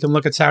China. They can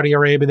look at Saudi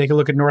Arabia. They can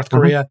look at North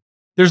Korea.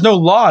 There's no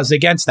laws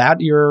against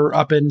that. You're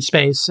up in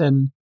space,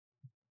 and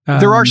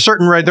there are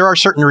certain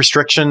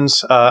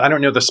restrictions. I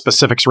don't know the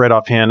specifics right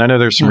offhand. I know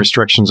there's some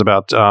restrictions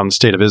about the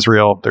state of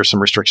Israel. There's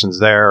some restrictions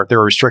there. There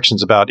are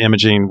restrictions about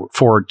imaging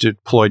for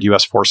deployed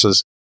U.S.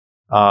 forces.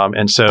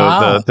 And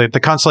so the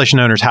constellation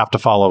owners have to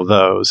follow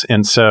those.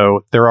 And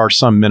so there are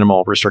some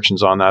minimal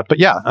restrictions on that. But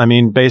yeah, I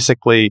mean,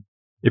 basically,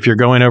 if you're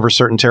going over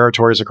certain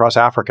territories across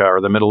Africa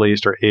or the Middle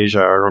East or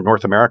Asia or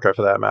North America,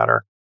 for that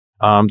matter,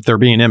 they're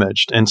being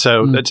imaged. And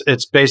so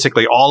it's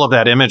basically all of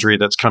that imagery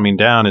that's coming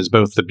down is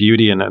both the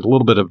beauty and a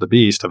little bit of the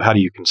beast of how do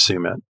you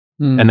consume it.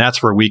 And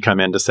that's where we come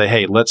in to say,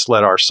 hey, let's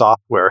let our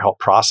software help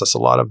process a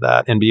lot of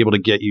that and be able to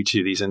get you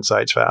to these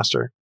insights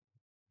faster.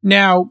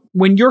 Now,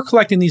 when you're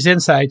collecting these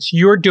insights,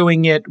 you're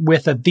doing it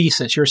with a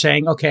thesis. You're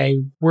saying,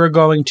 okay, we're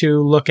going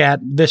to look at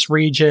this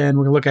region.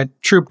 We're going to look at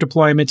troop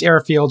deployments,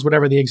 airfields,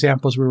 whatever the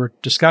examples we were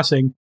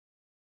discussing.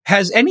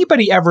 Has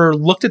anybody ever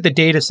looked at the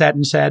data set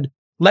and said,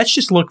 let's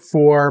just look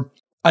for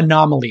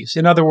anomalies?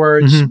 In other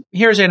words,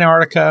 here's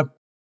Antarctica.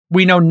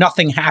 We know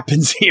nothing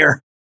happens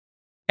here.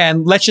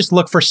 And let's just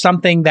look for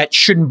something that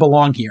shouldn't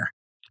belong here.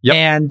 Yep.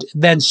 And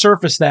then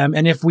surface them.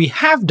 And if we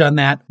have done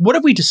that, what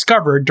have we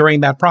discovered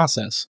during that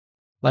process?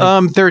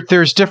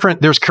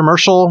 There's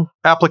commercial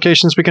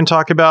applications we can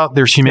talk about.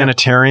 There's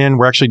humanitarian.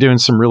 We're actually doing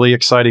some really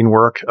exciting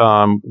work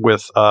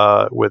with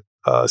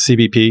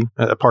CBP,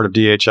 a part of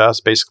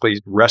DHS,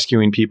 basically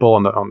rescuing people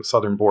on the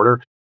southern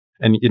border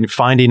and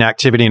finding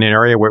activity in an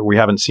area where we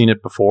haven't seen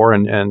it before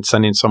and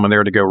sending someone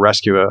there to go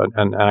rescue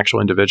an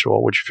actual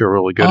individual, which we feel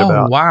really good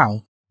about. Oh,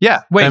 wow.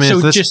 Yeah. Wait,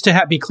 so just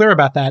to be clear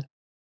about that,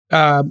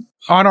 on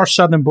our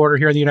southern border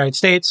here in the United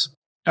States,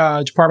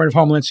 Department of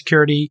Homeland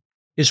Security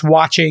is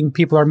watching.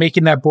 People are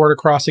making that border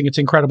crossing. It's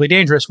incredibly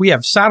dangerous. We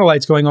have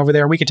satellites going over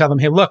there, and we can tell them,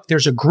 hey, look,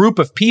 there's a group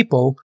of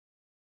people,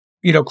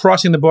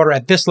 crossing the border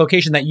at this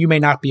location that you may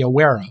not be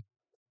aware of.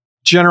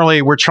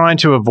 Generally, we're trying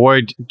to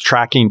avoid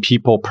tracking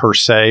people per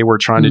se. We're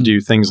trying to do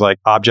things like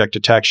object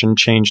detection,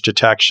 change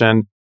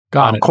detection.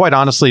 Got it. Quite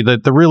honestly,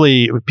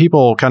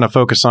 people kind of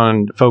focus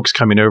on folks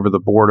coming over the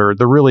border.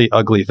 The really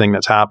ugly thing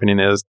that's happening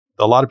is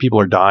a lot of people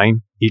are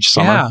dying each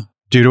summer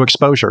due to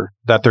exposure,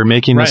 that they're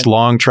making this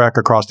long trek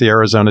across the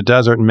Arizona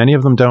desert, and many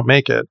of them don't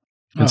make it.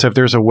 And so if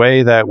there's a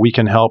way that we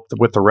can help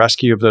with the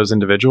rescue of those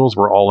individuals,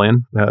 we're all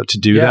in to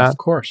do that. Of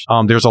course.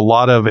 There's a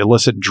lot of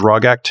illicit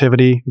drug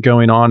activity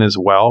going on as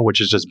well,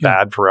 which is just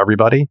bad for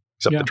everybody,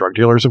 except the drug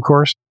dealers, of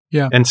course.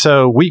 Yeah. And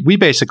so we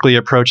basically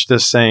approached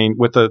this saying,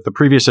 with the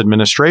previous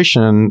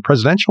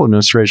presidential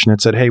administration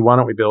had said, hey, why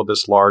don't we build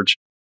this large,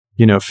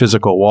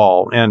 physical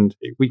wall? And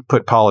we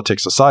put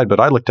politics aside, but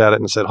I looked at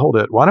it and said, hold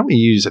it, why don't we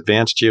use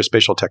advanced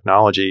geospatial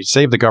technology,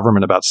 save the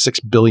government about $6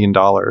 billion,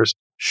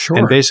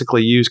 and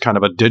basically use kind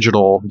of a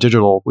digital,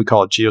 we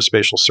call it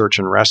geospatial search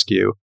and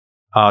rescue,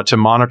 to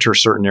monitor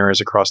certain areas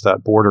across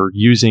that border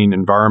using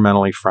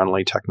environmentally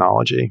friendly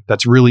technology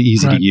that's really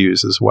easy to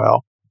use as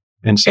well.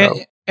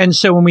 And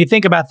so when we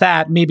think about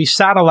that, maybe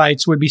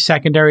satellites would be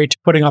secondary to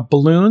putting up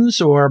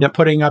balloons or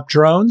putting up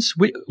drones.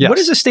 What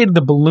is the state of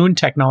the balloon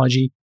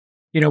technology?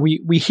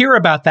 We hear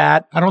about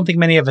that. I don't think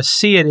many of us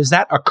see it. Is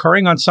that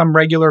occurring on some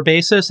regular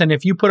basis? And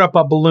if you put up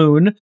a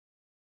balloon,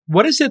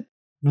 what does it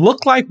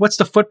look like? What's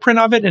the footprint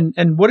of it?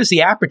 And what is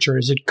the aperture?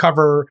 Does it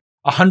cover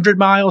 100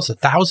 miles,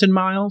 1,000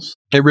 miles?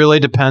 It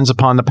really depends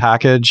upon the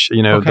package.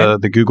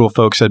 The Google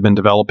folks had been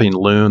developing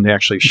Loon. They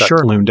actually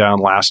shut Loon down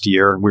last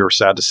year. We were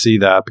sad to see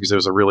that because it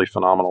was a really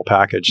phenomenal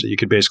package that you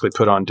could basically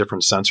put on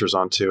different sensors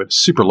onto it.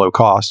 Super low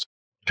cost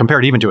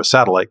compared even to a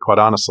satellite, quite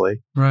honestly.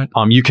 Right.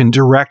 You can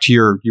direct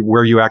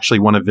where you actually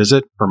want to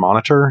visit or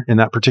monitor in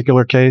that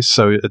particular case.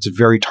 So it's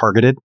very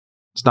targeted.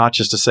 It's not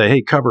just to say,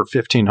 hey, cover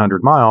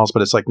 1,500 miles,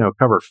 but it's like, no,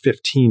 cover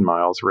 15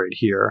 miles right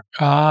here.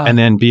 And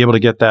then be able to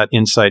get that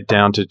insight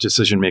down to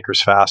decision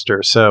makers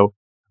faster. So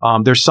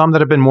there's some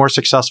that have been more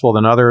successful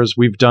than others.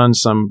 We've done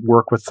some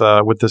work with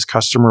this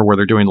customer where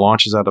they're doing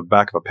launches out of the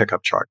back of a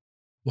pickup truck.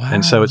 Wow.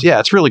 And so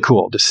it's really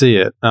cool to see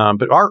it.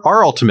 But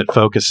our ultimate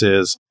focus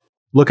is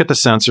look at the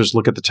sensors,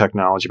 look at the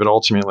technology, but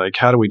ultimately, like,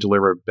 how do we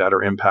deliver a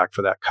better impact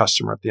for that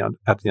customer at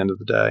the end of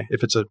the day?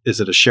 Is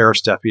it a sheriff's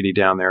deputy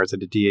down there? Is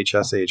it a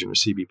DHS agent or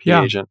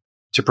CBP agent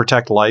to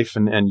protect life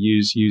and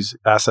use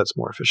assets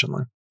more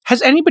efficiently?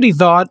 Has anybody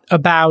thought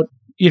about,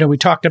 we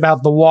talked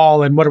about the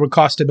wall and what it would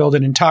cost to build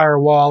an entire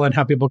wall and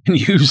how people can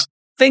use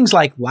things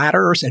like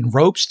ladders and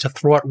ropes to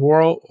thwart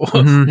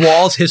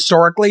walls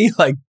historically?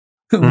 Like,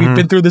 we've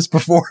been through this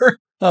before.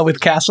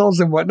 With castles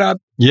and whatnot.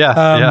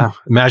 Yeah.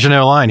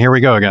 Maginot Line. Here we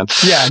go again.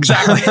 Yeah,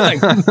 exactly.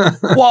 Like,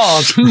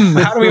 walls.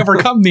 How do we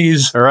overcome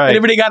these? All right.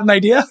 Anybody got an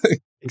idea?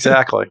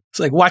 Exactly. It's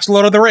like watch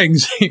Lord of the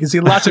Rings. You can see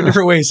lots of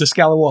different ways to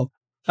scale a wall.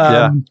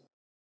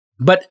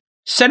 But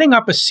setting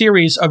up a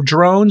series of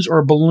drones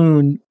or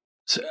balloons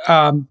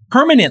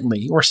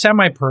permanently or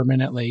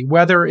semi-permanently,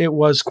 whether it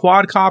was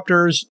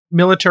quadcopters,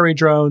 military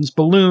drones,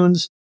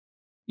 balloons,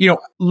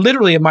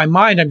 literally in my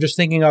mind, I'm just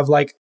thinking of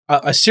like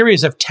a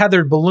series of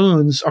tethered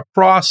balloons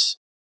across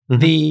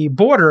the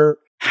border.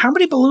 How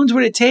many balloons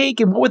would it take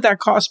and what would that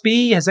cost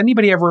be? Has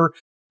anybody ever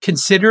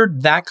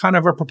considered that kind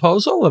of a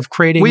proposal of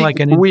creating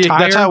entire...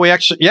 That's how we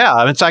actually,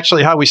 it's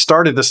actually how we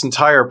started this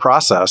entire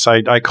process.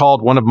 I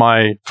called one of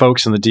my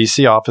folks in the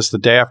DC office the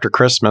day after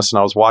Christmas and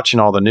I was watching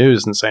all the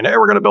news and saying, hey,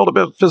 we're going to build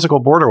a physical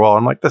border wall.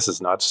 I'm like, this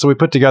is nuts. So we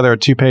put together a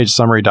 2-page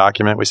summary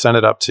document. We sent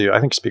it up to, I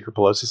think, Speaker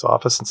Pelosi's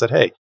office and said,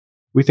 hey,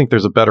 we think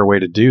there's a better way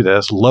to do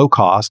this, low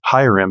cost,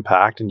 higher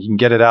impact, and you can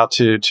get it out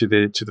to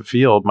the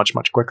field much,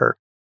 much quicker.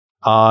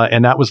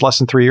 And that was less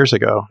than 3 years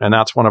ago. And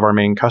that's one of our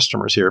main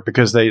customers here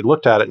because they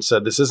looked at it and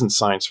said, this isn't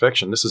science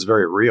fiction. This is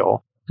very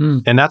real.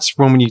 And that's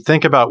when you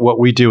think about what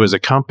we do as a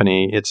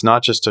company, it's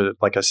not just to,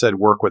 like I said,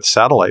 work with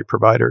satellite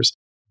providers,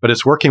 but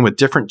it's working with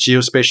different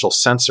geospatial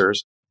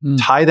sensors,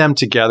 tie them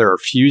together or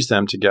fuse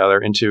them together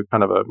into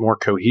kind of a more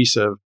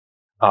cohesive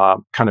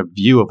kind of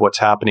view of what's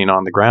happening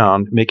on the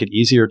ground, make it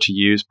easier to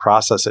use,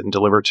 process it, and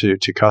deliver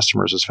to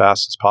customers as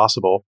fast as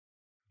possible.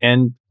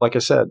 And like I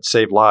said,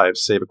 save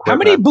lives, save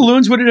equipment. How many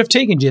balloons would it have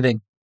taken, do you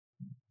think?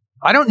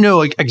 I don't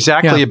know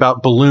exactly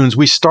about balloons.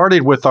 We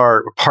started with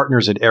our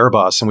partners at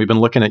Airbus, and we've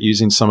been looking at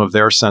using some of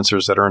their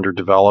sensors that are under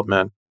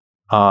development.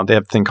 They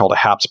have a thing called a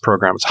HAPS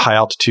program. It's high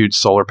altitude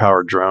solar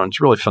powered drone.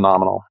 It's really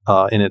phenomenal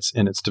in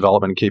its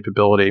development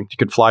capability. You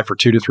could fly for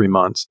 2 to 3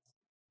 months.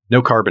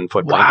 No carbon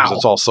footprint because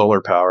it's all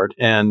solar powered,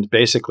 and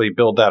basically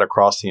build that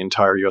across the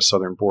entire U.S.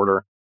 southern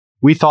border.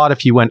 We thought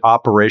if you went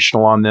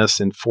operational on this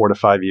in 4 to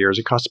 5 years,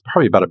 it costs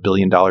probably about $1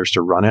 billion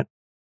to run it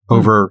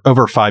over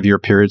 5-year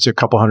periods, a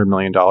couple $100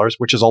 million,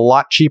 which is a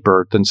lot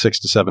cheaper than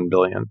 $6 to $7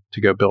 billion to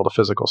go build a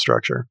physical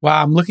structure.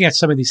 Wow, I'm looking at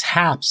some of these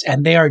HAPS,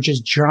 and they are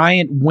just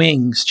giant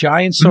wings,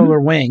 giant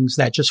solar wings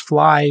that just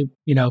fly.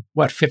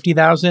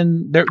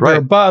 50,000? They're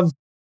above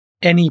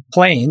any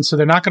plane, so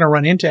they're not going to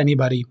run into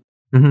anybody.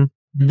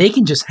 They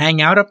can just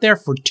hang out up there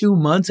for 2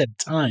 months at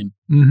a time.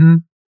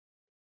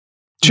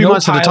 2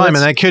 months at a time.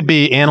 And that could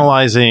be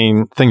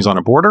analyzing things on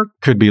a border,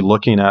 could be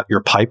looking at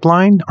your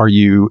pipeline. Are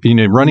you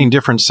running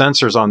different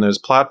sensors on those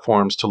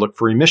platforms to look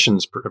for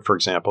emissions, for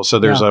example? So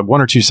there's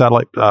 1 or 2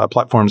 satellite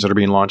platforms that are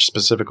being launched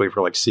specifically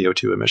for like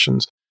CO2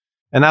 emissions.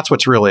 And that's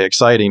what's really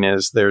exciting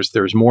is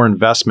there's more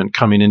investment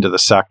coming into the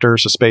sector.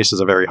 So space is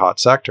a very hot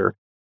sector.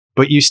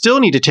 But you still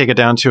need to take it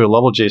down to a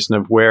level, Jason,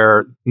 of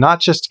where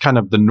not just kind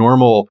of the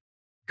normal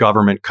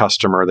government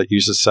customer that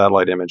uses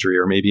satellite imagery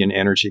or maybe an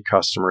energy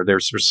customer.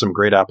 There's some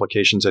great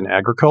applications in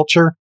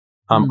agriculture.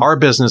 Our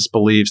business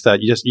believes that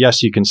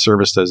yes, you can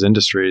service those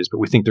industries, but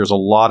we think there's a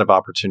lot of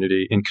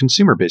opportunity in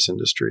consumer-based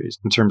industries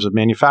in terms of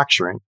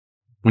manufacturing.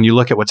 When you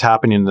look at what's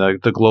happening in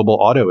the global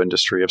auto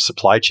industry of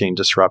supply chain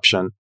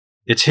disruption,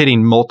 it's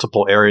hitting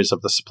multiple areas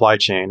of the supply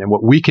chain. And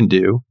what we can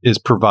do is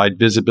provide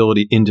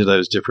visibility into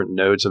those different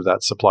nodes of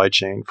that supply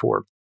chain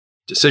for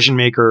decision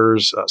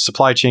makers,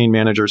 supply chain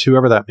managers,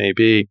 whoever that may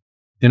be,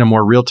 in a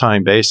more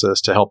real-time basis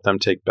to help them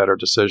take better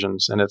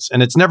decisions. And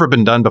it's never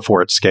been done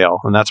before at scale.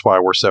 And that's why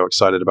we're so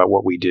excited about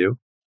what we do.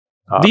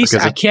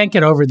 I can't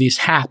get over these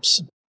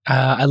HAPS.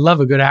 I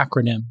love a good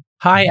acronym.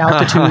 High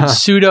altitude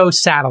pseudo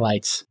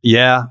satellites.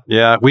 Yeah.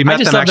 We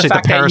met them actually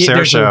at the Paris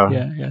Air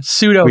Show.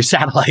 Pseudo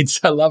satellites.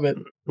 I love it.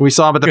 We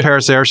saw them at the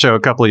Paris Air Show a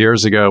couple of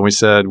years ago. And we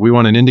said, we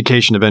want an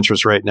indication of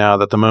interest right now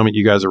that the moment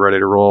you guys are ready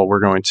to roll,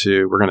 we're going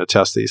to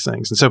test these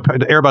things. And so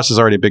Airbus is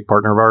already a big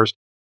partner of ours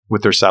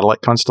with their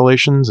satellite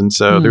constellations. And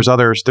so there's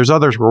others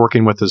we're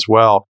working with as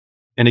well.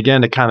 And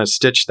again, to kind of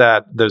stitch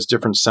those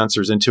different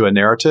sensors into a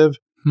narrative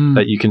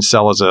that you can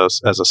sell as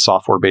a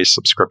software-based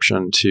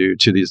subscription to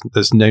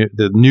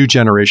the new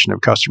generation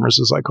of customers,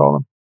 as I call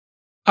them.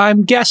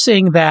 I'm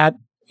guessing that,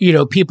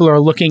 people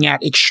are looking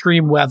at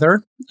extreme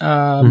weather.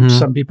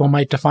 Some people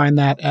might define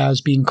that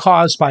as being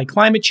caused by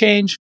climate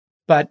change,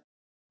 but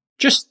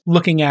just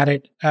looking at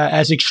it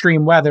as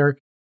extreme weather,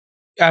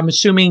 I'm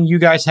assuming you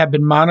guys have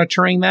been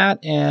monitoring that.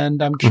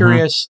 And I'm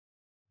curious,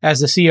 as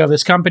the CEO of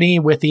this company,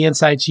 with the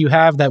insights you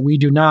have that we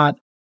do not,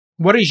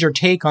 what is your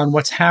take on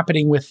what's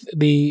happening with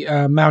the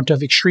amount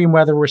of extreme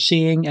weather we're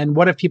seeing? And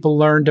what have people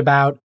learned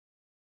about,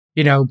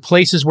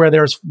 places where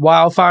there's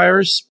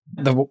wildfires,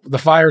 the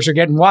fires are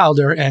getting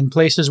wilder, and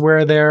places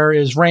where there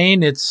is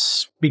rain,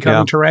 it's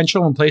becoming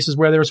torrential, and places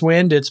where there's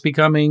wind, it's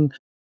becoming,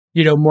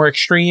 more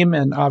extreme.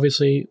 And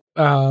obviously,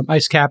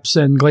 ice caps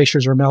and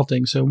glaciers are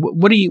melting. So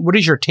what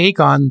is your take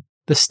on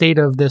the state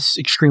of this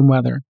extreme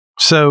weather?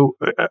 So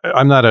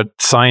I'm not a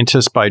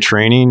scientist by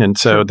training, and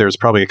so there's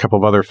probably a couple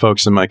of other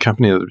folks in my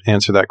company that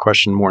answer that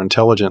question more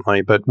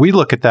intelligently. But we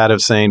look at that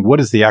of saying, what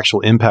is the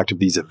actual impact of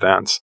these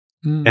events?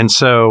 And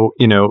so,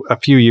 a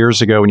few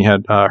years ago when you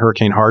had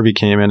Hurricane Harvey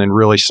came in and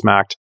really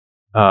smacked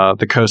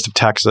the coast of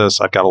Texas,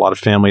 I've got a lot of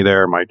family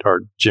there.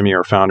 Jimmy,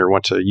 our founder,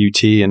 went to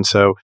UT. And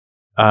so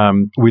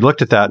we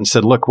looked at that and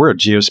said, look, we're a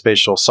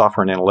geospatial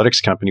software and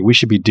analytics company. We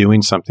should be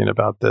doing something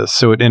about this.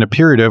 So in a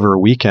period over a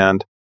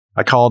weekend,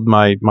 I called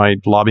my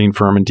lobbying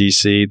firm in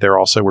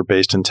DC. We're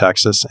based in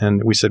Texas.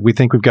 And we said, we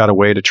think we've got a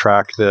way to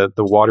track the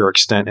water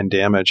extent and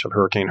damage of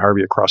Hurricane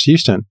Harvey across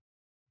Houston.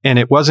 And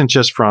it wasn't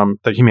just from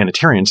the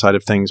humanitarian side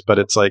of things, but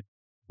it's like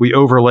we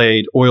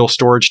overlaid oil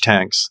storage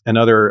tanks and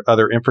other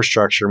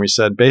infrastructure. And we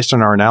said, based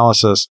on our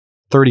analysis,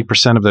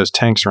 30% of those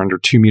tanks are under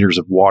 2 meters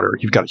of water.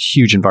 You've got a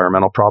huge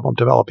environmental problem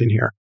developing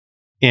here.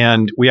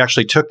 And we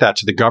actually took that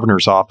to the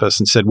governor's office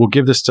and said, we'll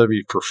give this to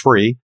you for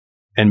free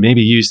and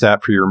maybe use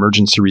that for your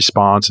emergency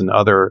response and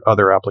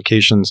other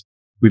applications.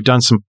 We've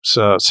done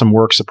some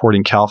work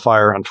supporting CAL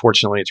FIRE.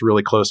 Unfortunately, it's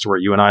really close to where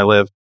you and I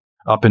live,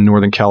 up in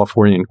Northern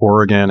California and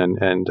Oregon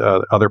and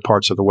other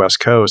parts of the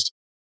West Coast,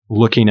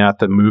 looking at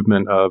the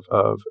movement of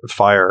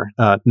fire,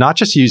 not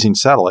just using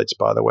satellites,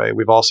 by the way.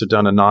 We've also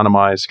done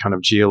anonymized kind of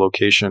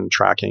geolocation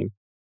tracking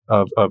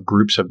of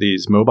groups of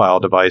these mobile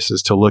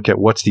devices to look at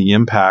what's the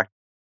impact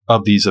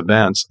of these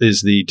events.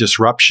 Is the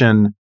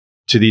disruption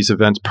to these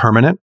events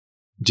permanent?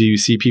 Do you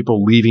see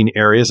people leaving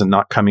areas and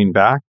not coming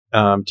back?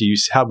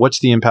 What's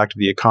the impact of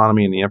the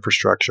economy and the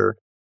infrastructure?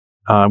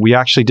 We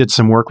actually did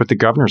some work with the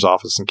governor's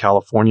office in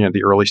California at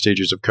the early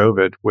stages of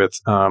COVID with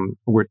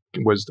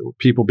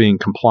people being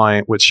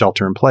compliant with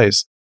shelter in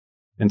place.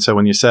 And so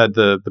when you said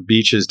the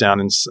beaches down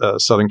in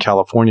Southern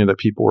California that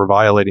people were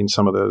violating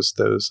some of those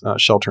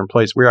shelter in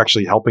place, we're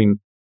actually helping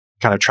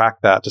kind of track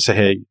that to say,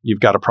 hey,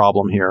 you've got a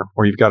problem here,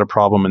 or you've got a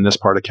problem in this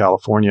part of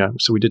California.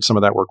 So we did some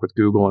of that work with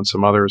Google and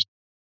some others.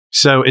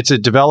 So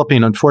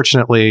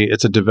unfortunately,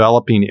 it's a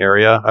developing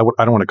area.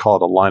 I don't want to call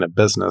it a line of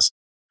business,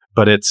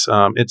 but it's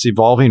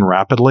evolving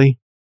rapidly.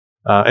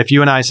 If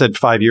you and I said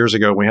 5 years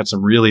ago, when we had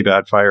some really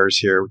bad fires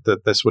here,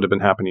 that this would have been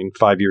happening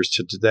 5 years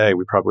to today,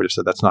 we probably would have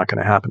said that's not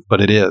going to happen,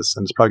 but it is.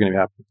 And it's probably going to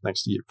happen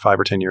next 5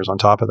 or 10 years on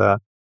top of that.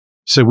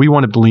 So we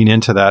wanted to lean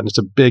into that. And it's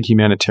a big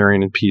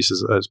humanitarian piece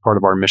as part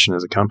of our mission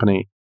as a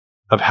company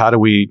of how do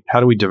we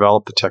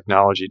develop the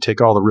technology, take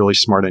all the really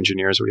smart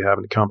engineers we have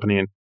in the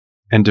company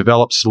and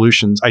develop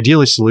solutions,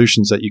 ideally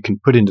solutions that you can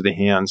put into the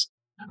hands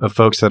of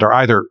folks that are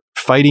either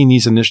fighting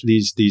these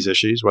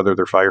issues, whether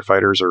they're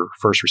firefighters or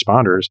first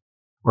responders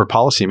or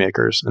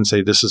policymakers, and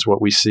say, this is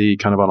what we see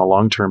kind of on a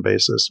long-term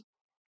basis.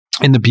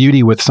 And the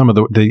beauty with some of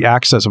the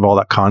access of all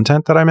that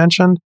content that I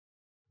mentioned,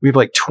 we have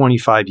like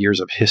 25 years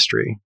of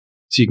history.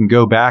 So you can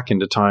go back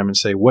into time and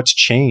say, what's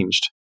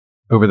changed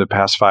over the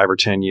past 5 or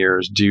 10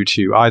 years due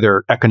to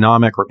either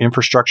economic or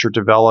infrastructure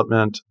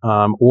development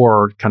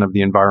or kind of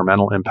the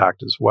environmental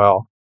impact as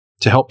well,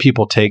 to help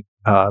people take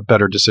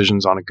better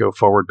decisions on a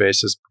go-forward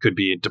basis. Could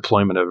be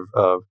deployment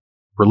of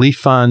relief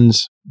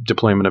funds,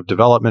 deployment of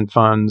development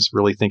funds,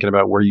 really thinking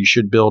about where you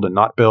should build and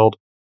not build.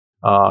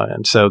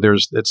 And so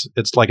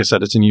it's like I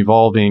said, it's an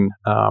evolving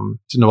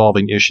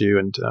issue,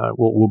 and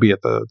we'll be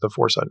at the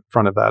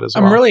forefront of that as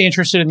well. I'm really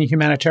interested in the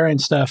humanitarian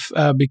stuff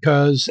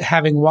because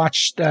having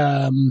watched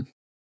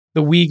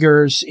the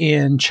Uyghurs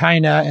in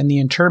China and the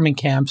internment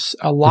camps,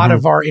 a lot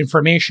of our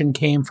information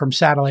came from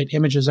satellite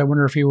images. I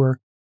wonder if you were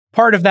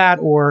part of that,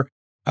 or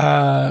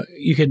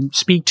you can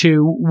speak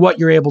to what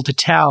you're able to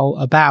tell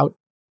about,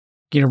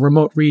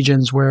 remote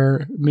regions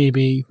where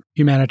maybe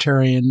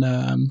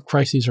humanitarian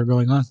crises are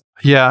going on.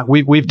 Yeah,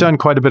 we've done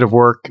quite a bit of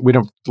work. We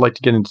don't like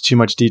to get into too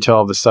much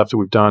detail of the stuff that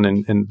we've done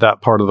in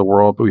that part of the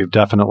world, but we've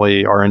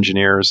definitely, our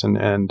engineers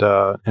and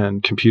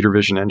computer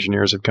vision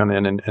engineers have gone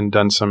in and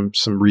done some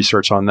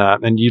research on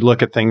that. And you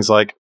look at things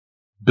like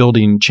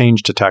building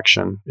change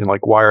detection, and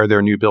like, why are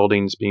there new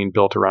buildings being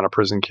built around a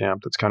prison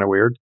camp? That's kind of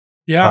weird.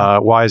 Yeah.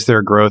 Why is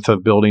there growth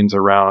of buildings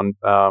around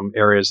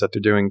areas that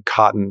they're doing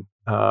cotton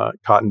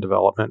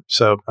development?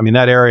 So, I mean,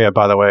 that area,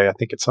 by the way, I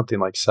think it's something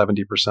like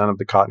 70% of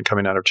the cotton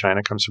coming out of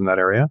China comes from that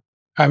area.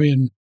 I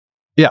mean,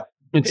 yeah.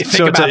 It's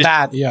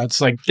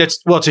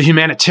a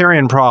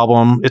humanitarian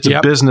problem. It's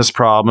a business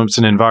problem. It's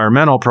an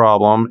environmental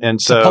problem.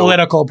 And so it's a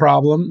political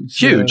problem.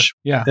 Huge.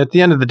 Yeah. At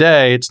the end of the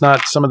day,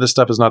 some of this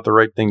stuff is not the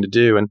right thing to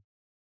do. And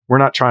we're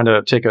not trying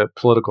to take a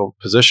political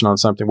position on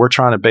something. We're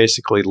trying to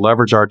basically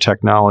leverage our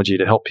technology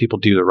to help people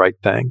do the right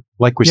thing.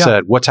 Like we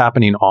said, what's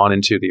happening on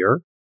into the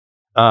earth.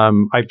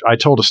 I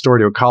told a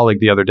story to a colleague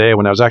the other day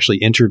when I was actually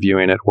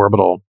interviewing at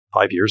Orbital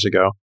 5 years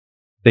ago.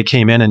 They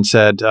came in and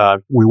said,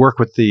 we work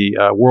with the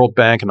World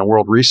Bank and the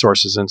World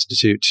Resources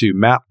Institute to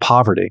map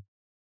poverty.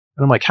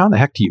 And I'm like, how in the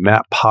heck do you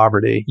map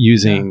poverty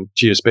using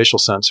geospatial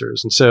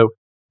sensors? And so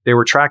they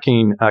were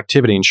tracking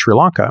activity in Sri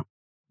Lanka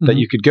that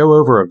you could go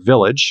over a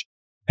village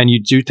and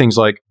you do things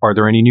like, are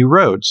there any new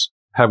roads?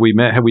 Have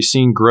we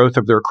seen growth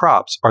of their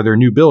crops? Are there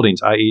new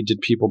buildings? I.e.,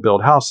 did people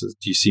build houses?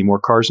 Do you see more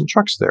cars and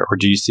trucks there? Or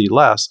do you see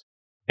less?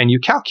 And you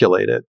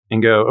calculate it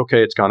and go,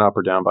 okay, it's gone up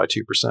or down by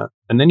 2%.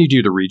 And then you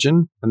do the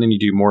region, and then you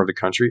do more of the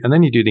country, and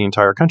then you do the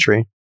entire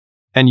country.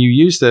 And you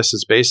use this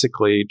as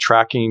basically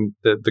tracking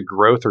the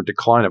growth or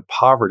decline of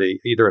poverty,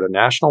 either at a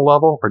national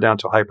level or down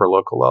to a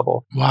hyper-local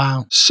level.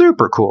 Wow.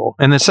 Super cool.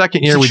 And the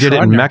second year we did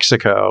it in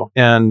Mexico.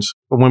 And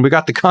when we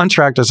got the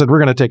contract, I said, we're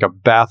going to take a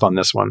bath on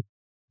this one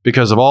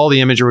because of all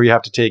the imagery you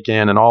have to take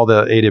in and all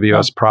the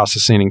AWS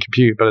processing and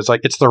compute. But it's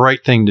like, it's the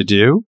right thing to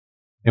do.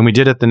 And we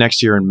did it the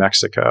next year in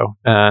Mexico.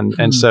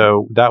 And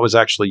so that was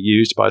actually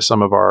used by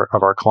some of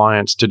our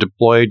clients to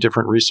deploy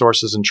different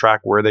resources and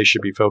track where they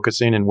should be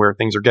focusing and where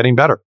things are getting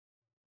better.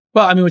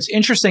 Well, I mean, what's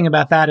interesting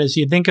about that is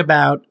you think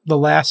about the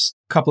last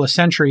couple of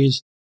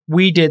centuries,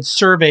 we did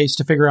surveys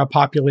to figure out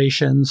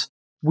populations.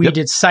 We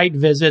did site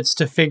visits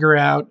to figure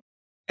out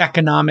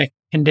economic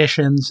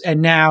conditions.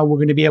 And now we're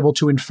going to be able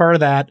to infer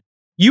that.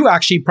 You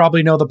actually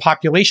probably know the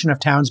population of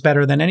towns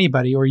better than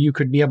anybody, or you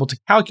could be able to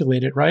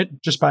calculate it, right?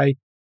 Just by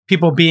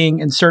people being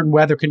in certain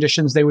weather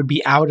conditions, they would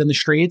be out in the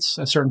streets,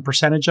 a certain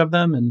percentage of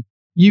them, and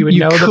you would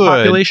know the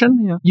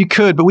population? Yeah. You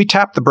could, but we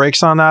tap the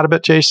brakes on that a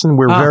bit, Jason.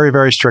 We're very,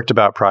 very strict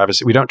about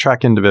privacy. We don't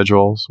track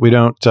individuals. We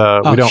don't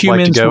like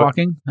to go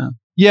walking?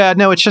 Yeah,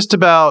 no, it's just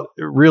about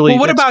really. Well,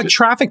 what about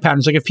traffic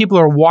patterns? Like if people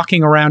are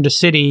walking around a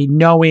city,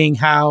 knowing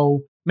how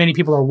many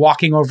people are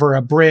walking over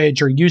a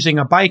bridge or using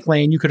a bike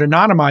lane, you could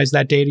anonymize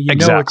that data. You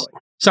know it's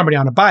somebody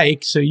on a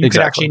bike, so you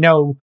could actually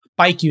know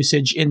bike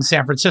usage in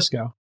San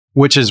Francisco.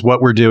 Which is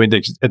what we're doing.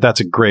 That's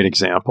a great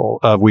example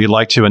of we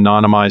like to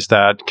anonymize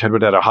that kind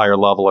of at a higher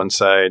level and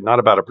say, not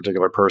about a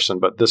particular person,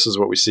 but this is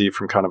what we see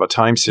from kind of a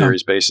time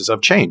series basis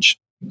of change.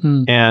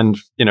 And,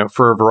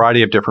 for a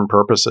variety of different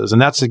purposes.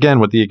 And that's, again,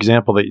 with the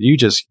example that you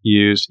just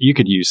used. You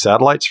could use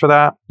satellites for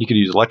that. You could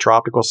use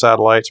electro-optical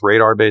satellites,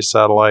 radar-based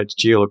satellites,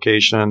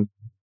 geolocation,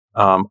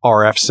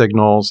 RF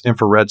signals,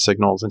 infrared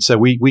signals. And so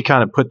we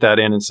kind of put that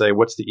in and say,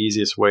 what's the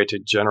easiest way to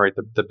generate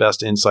the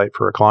best insight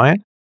for a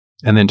client?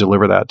 And then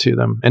deliver that to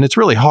them. And it's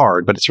really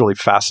hard, but it's really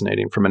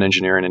fascinating from an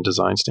engineering and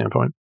design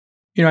standpoint.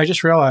 I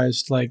just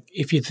realized,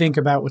 if you think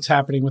about what's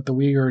happening with the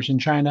Uyghurs in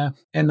China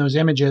and those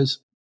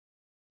images,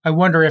 I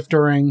wonder if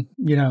during,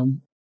 World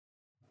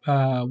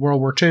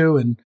War II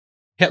and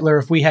Hitler,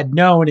 if we had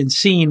known and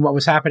seen what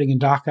was happening in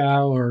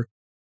Dachau or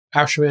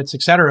Auschwitz,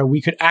 et cetera,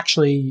 we could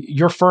actually,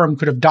 your firm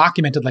could have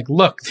documented,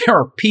 look, there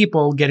are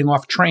people getting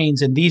off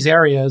trains in these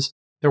areas,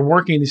 they're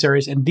working in these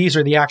areas, and these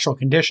are the actual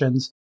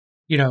conditions.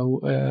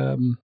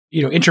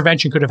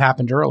 Intervention could have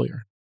happened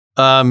earlier.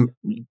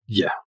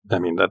 Yeah, I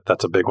mean,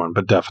 that's a big one,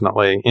 but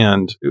definitely.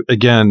 And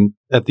again,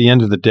 at the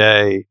end of the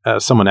day,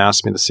 someone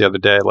asked me this the other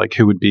day,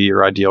 who would be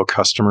your ideal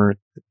customer?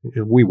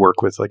 We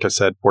work with, like I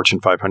said,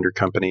 Fortune 500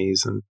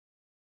 companies and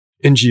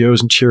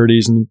NGOs and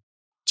charities and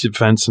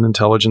defense and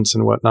intelligence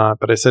and whatnot.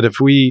 But I said,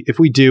 if we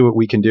do what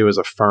we can do as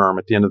a firm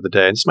at the end of the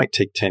day, and this might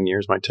take 10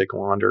 years, might take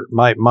longer.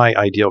 My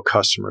ideal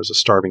customer is a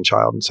starving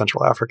child in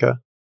Central Africa.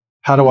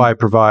 How do I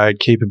provide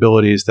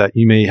capabilities that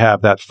you may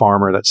have that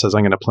farmer that says,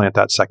 I'm going to plant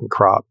that second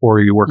crop, or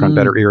you work on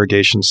better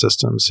irrigation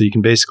systems. So you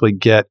can basically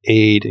get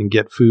aid and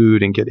get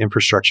food and get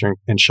infrastructure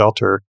and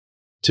shelter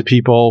to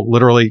people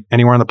literally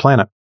anywhere on the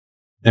planet.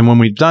 And when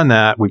we've done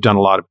that, we've done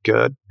a lot of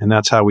good. And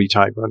that's how we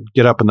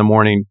get up in the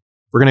morning.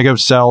 We're going to go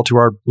sell to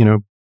our,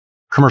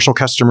 commercial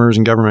customers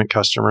and government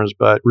customers.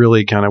 But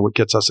really kind of what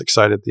gets us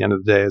excited at the end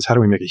of the day is how do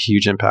we make a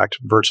huge impact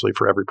virtually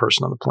for every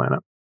person on the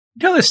planet?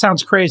 This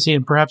sounds crazy,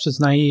 and perhaps it's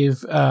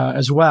naive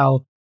as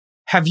well.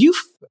 Have you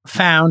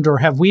found, or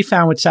have we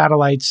found with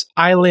satellites,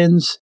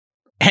 islands,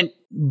 and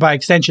by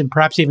extension,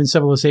 perhaps even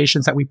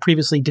civilizations that we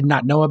previously did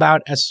not know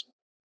about as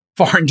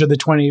far into the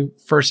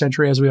 21st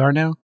century as we are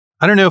now?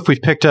 I don't know if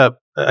we've picked up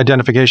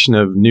identification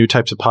of new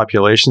types of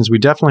populations. We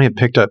definitely have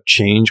picked up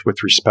change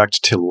with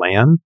respect to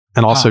land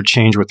and also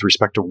change with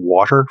respect to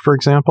water, for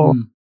example.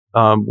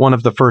 One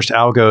of the first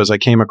algos I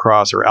came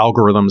across, or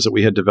algorithms that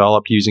we had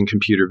developed using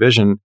computer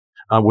vision,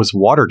 was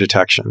water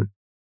detection.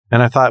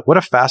 And I thought, what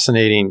a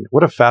fascinating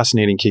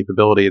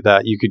capability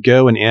that you could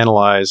go and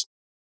analyze,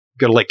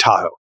 go to Lake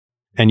Tahoe,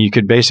 and you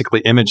could basically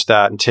image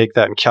that and take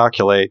that and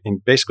calculate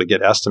and basically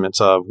get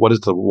estimates of what is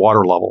the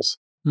water levels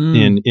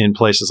in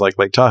places like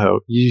Lake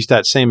Tahoe. You used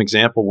that same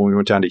example when we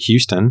went down to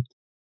Houston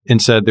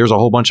and said there's a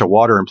whole bunch of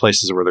water in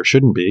places where there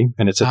shouldn't be,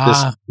 and it's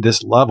at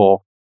this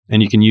level,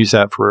 and you can use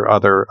that for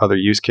other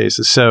use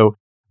cases. So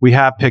we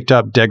have picked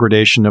up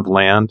degradation of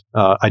land,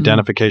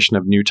 identification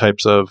of new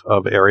types of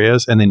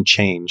areas, and then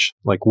change.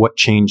 What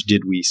change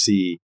did we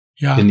see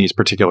in these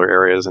particular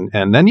areas?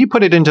 And then you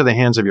put it into the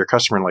hands of your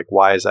customer and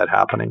why is that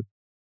happening?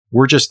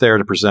 We're just there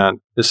to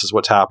present this is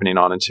what's happening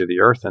on into the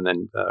earth, and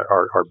then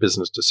our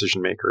business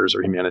decision makers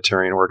or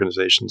humanitarian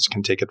organizations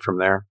can take it from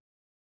there.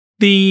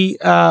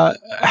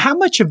 How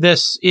much of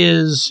this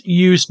is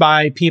used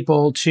by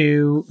people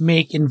to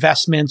make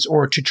investments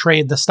or to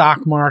trade the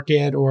stock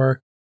market,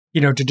 or,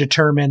 to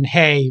determine,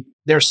 hey,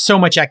 there's so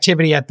much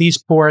activity at these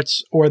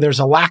ports, or there's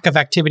a lack of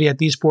activity at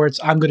these ports.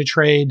 I'm going to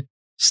trade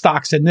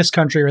stocks in this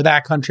country or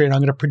that country, and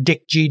I'm going to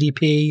predict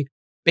GDP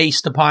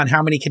based upon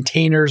how many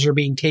containers are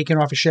being taken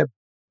off a ship.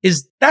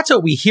 That's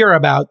what we hear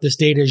about this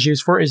data is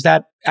used for. Is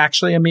that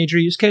actually a major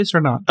use case or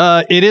not?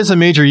 It is a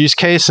major use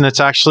case, and it's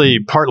actually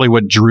partly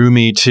what drew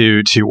me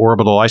to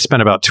Orbital. I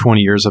spent about 20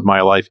 years of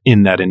my life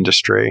in that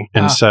industry.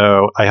 And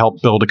so I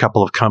helped build a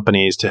couple of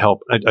companies to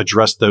help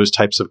address those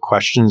types of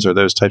questions or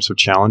those types of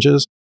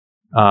challenges.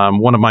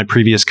 One of my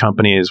previous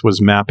companies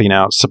was mapping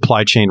out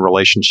supply chain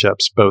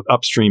relationships, both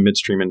upstream,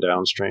 midstream, and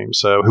downstream.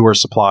 So who are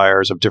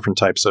suppliers of different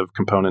types of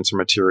components or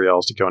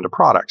materials to go into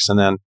products? And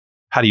then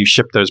how do you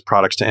ship those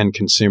products to end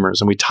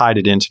consumers? And we tied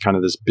it into kind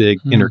of this big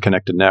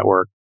interconnected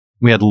network.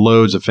 We had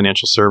loads of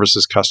financial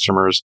services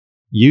customers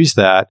use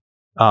that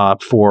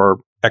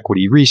for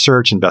equity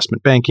research,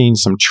 investment banking,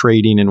 some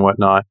trading and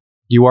whatnot.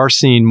 You are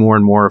seeing more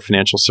and more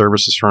financial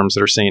services firms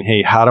that are saying,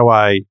 hey, how do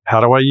I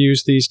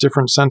use these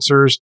different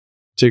sensors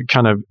to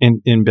kind of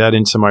embed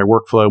into my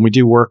workflow? And we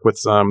do work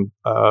with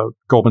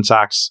Goldman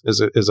Sachs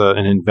is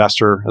an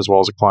investor as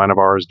well as a client of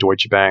ours,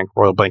 Deutsche Bank,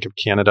 Royal Bank of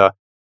Canada.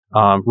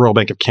 Royal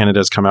Bank of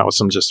Canada has come out with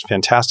some just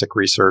fantastic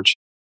research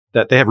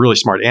that they have really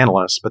smart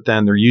analysts, but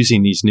then they're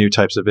using these new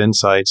types of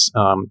insights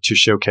to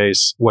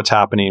showcase what's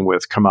happening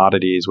with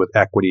commodities, with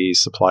equities,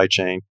 supply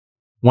chain.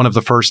 One of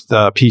the first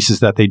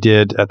pieces that they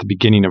did at the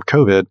beginning of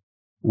COVID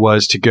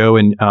was to go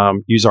and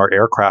use our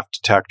aircraft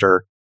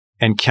detector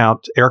and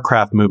count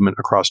aircraft movement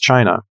across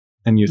China.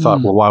 And you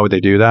thought, well, why would they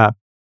do that?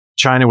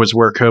 China was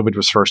where COVID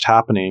was first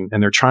happening,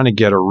 and they're trying to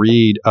get a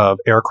read of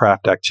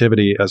aircraft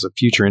activity as a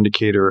future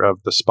indicator of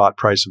the spot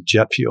price of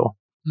jet fuel.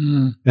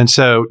 And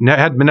so it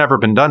had never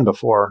been done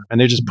before, and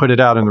they just put it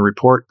out in the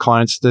report.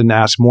 Clients didn't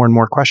ask more and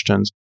more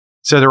questions.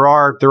 So there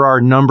are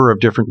a number of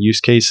different use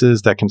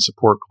cases that can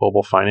support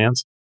global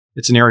finance.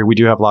 It's an area we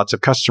do have lots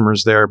of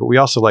customers there, but we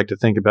also like to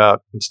think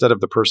about, instead of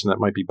the person that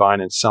might be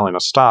buying and selling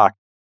a stock,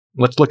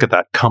 let's look at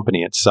that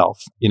company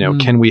itself.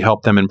 Can we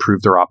help them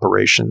improve their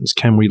operations?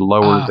 Can we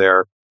lower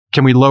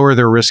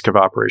their risk of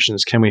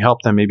operations? Can we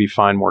help them maybe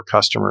find more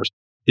customers?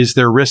 Is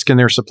there risk in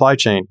their supply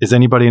chain? Is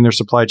anybody in their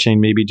supply chain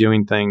maybe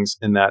doing things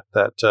in that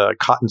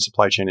cotton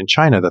supply chain in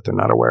China that they're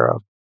not aware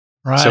of?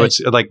 Right. So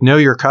it's like know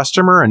your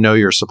customer and know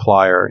your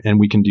supplier, and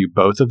we can do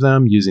both of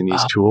them using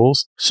these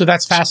tools. So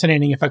that's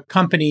fascinating. If a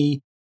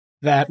company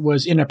that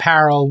was in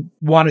apparel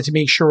wanted to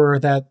make sure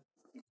that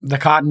the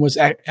cotton was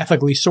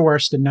ethically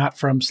sourced and not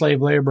from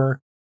slave labor,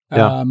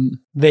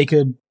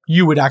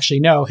 you would actually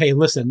know, hey,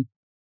 listen,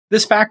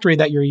 this factory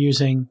that you're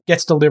using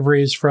gets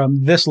deliveries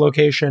from this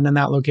location, and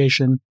that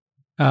location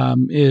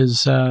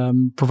is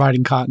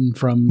providing cotton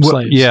from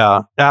slaves.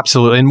 Yeah,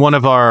 absolutely. And one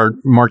of our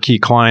marquee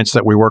clients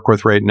that we work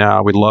with right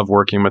now, we love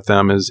working with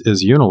them, is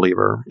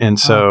Unilever. And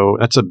so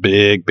that's a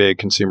big, big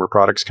consumer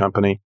products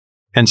company.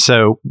 And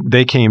so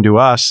they came to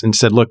us and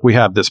said, look, we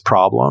have this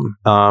problem.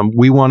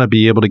 We want to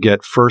be able to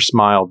get first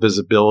mile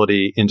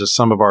visibility into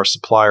some of our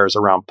suppliers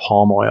around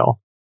palm oil.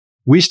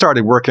 We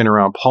started working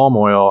around palm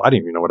oil. I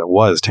didn't even know what it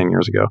was 10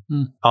 years ago.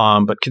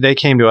 But they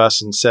came to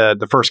us and said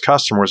the first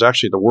customer was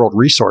actually the World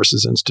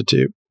Resources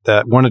Institute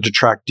that wanted to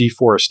track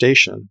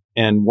deforestation.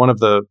 And one of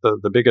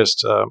the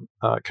biggest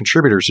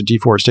contributors to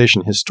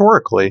deforestation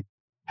historically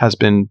has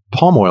been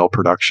palm oil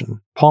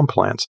production, palm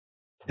plants.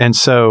 And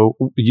so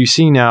you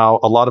see now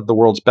a lot of the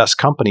world's best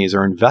companies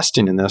are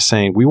investing in this,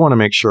 saying we want to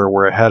make sure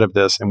we're ahead of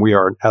this and we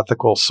are an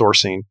ethical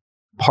sourcing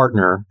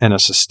partner and a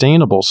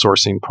sustainable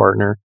sourcing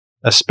partner,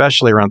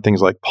 especially around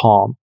things like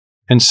palm.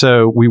 And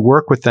so we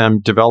work with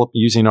them, develop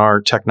using our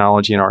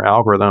technology and our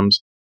algorithms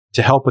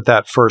to help with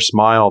that first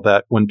mile,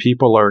 that when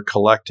people are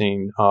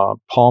collecting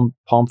palm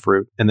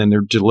fruit and then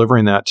they're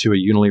delivering that to a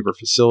Unilever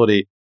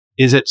facility,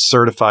 is it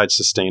certified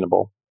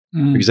sustainable?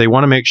 Because they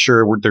want to make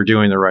sure they're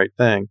doing the right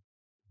thing.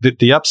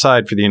 The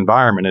upside for the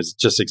environment is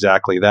just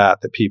exactly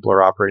that people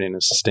are operating in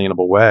a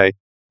sustainable way.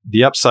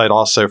 The upside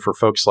also for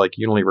folks like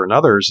Unilever and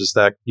others is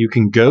that you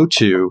can go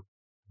to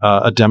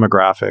a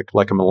demographic,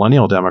 like a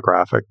millennial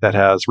demographic, that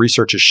has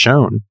research has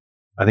shown,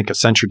 I think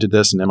Accenture did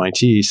this in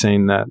MIT,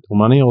 saying that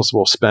millennials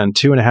will spend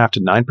 2.5% to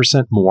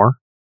 9% more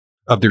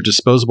of their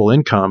disposable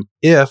income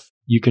if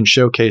you can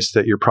showcase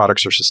that your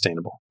products are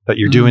sustainable, that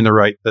you're doing the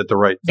right thing.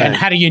 And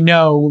how do you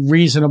know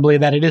reasonably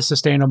that it is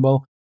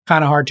sustainable?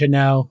 Kind of hard to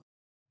know.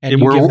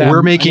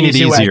 We're making it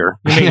easier.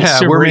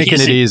 We're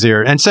making it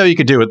easier. And so you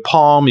could do it with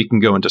palm, you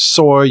can go into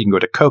soy, you can go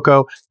to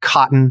cocoa,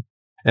 cotton,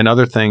 and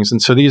other things. And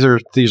so these are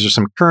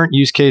some current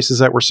use cases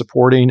that we're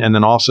supporting, and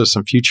then also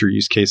some future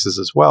use cases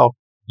as well,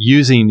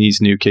 using these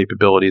new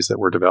capabilities that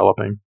we're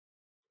developing.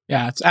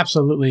 Yeah, it's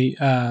absolutely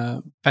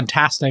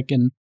fantastic.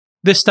 And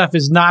this stuff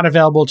is not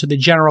available to the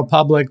general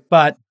public,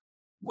 but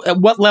At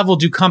what level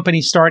do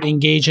companies start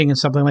engaging in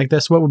something like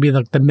this? What would be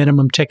the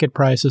minimum ticket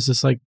price? Is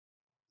this like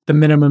the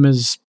minimum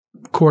is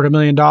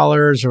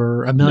 $250,000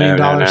 or $1 million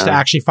to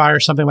actually fire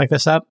something like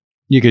this up?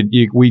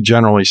 We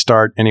generally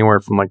start anywhere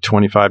from like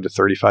 25 to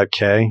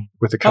 35K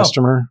with a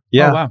customer.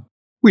 Yeah. Oh, wow.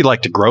 We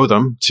like to grow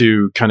them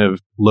to kind of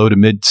low to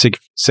mid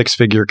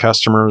six-figure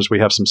customers. We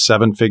have some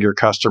 7-figure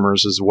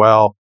customers as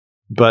well.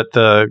 But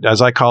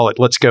as I call it,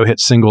 let's go hit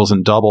singles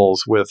and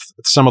doubles with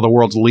some of the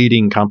world's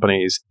leading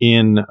companies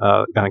in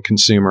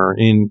consumer,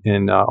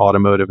 in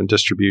automotive and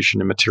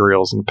distribution and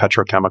materials and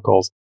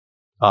petrochemicals,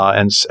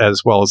 and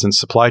as well as in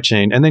supply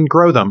chain, and then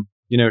grow them.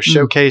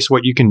 Showcase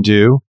what you can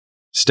do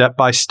step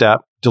by step,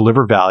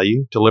 deliver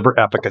value, deliver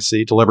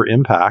efficacy, deliver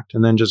impact,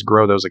 and then just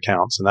grow those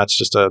accounts. And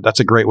that's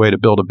a great way to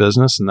build a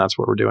business, and that's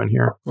what we're doing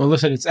here. Well,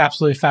 listen, it's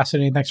absolutely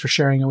fascinating. Thanks for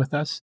sharing it with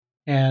us.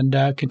 And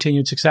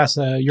continued success.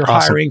 You're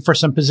Awesome. hiring for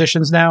some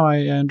positions now,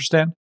 I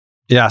understand?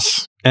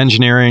 Yes.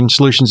 Engineering,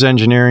 solutions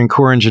engineering,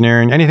 core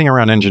engineering, anything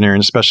around engineering,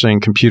 especially in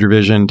computer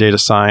vision, data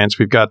science.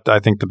 We've got, I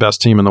think, the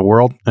best team in the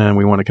world, and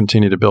we want to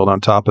continue to build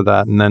on top of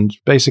that. And then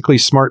basically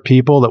smart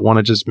people that want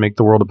to just make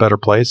the world a better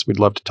place. We'd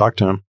love to talk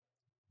to them.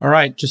 All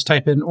right. Just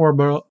type in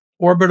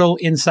Orbital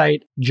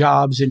Insight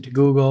jobs into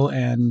Google,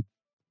 and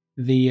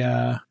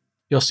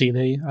you'll see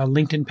the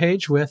LinkedIn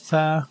page with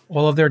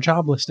all of their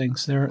job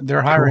listings.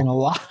 They're hiring a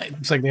lot. It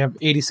looks like they have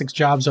 86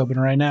 jobs open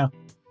right now.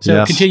 So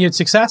Yes. Continued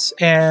success,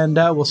 and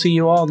we'll see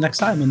you all next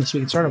time on This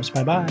Week in Startups.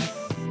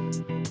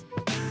 Bye-bye.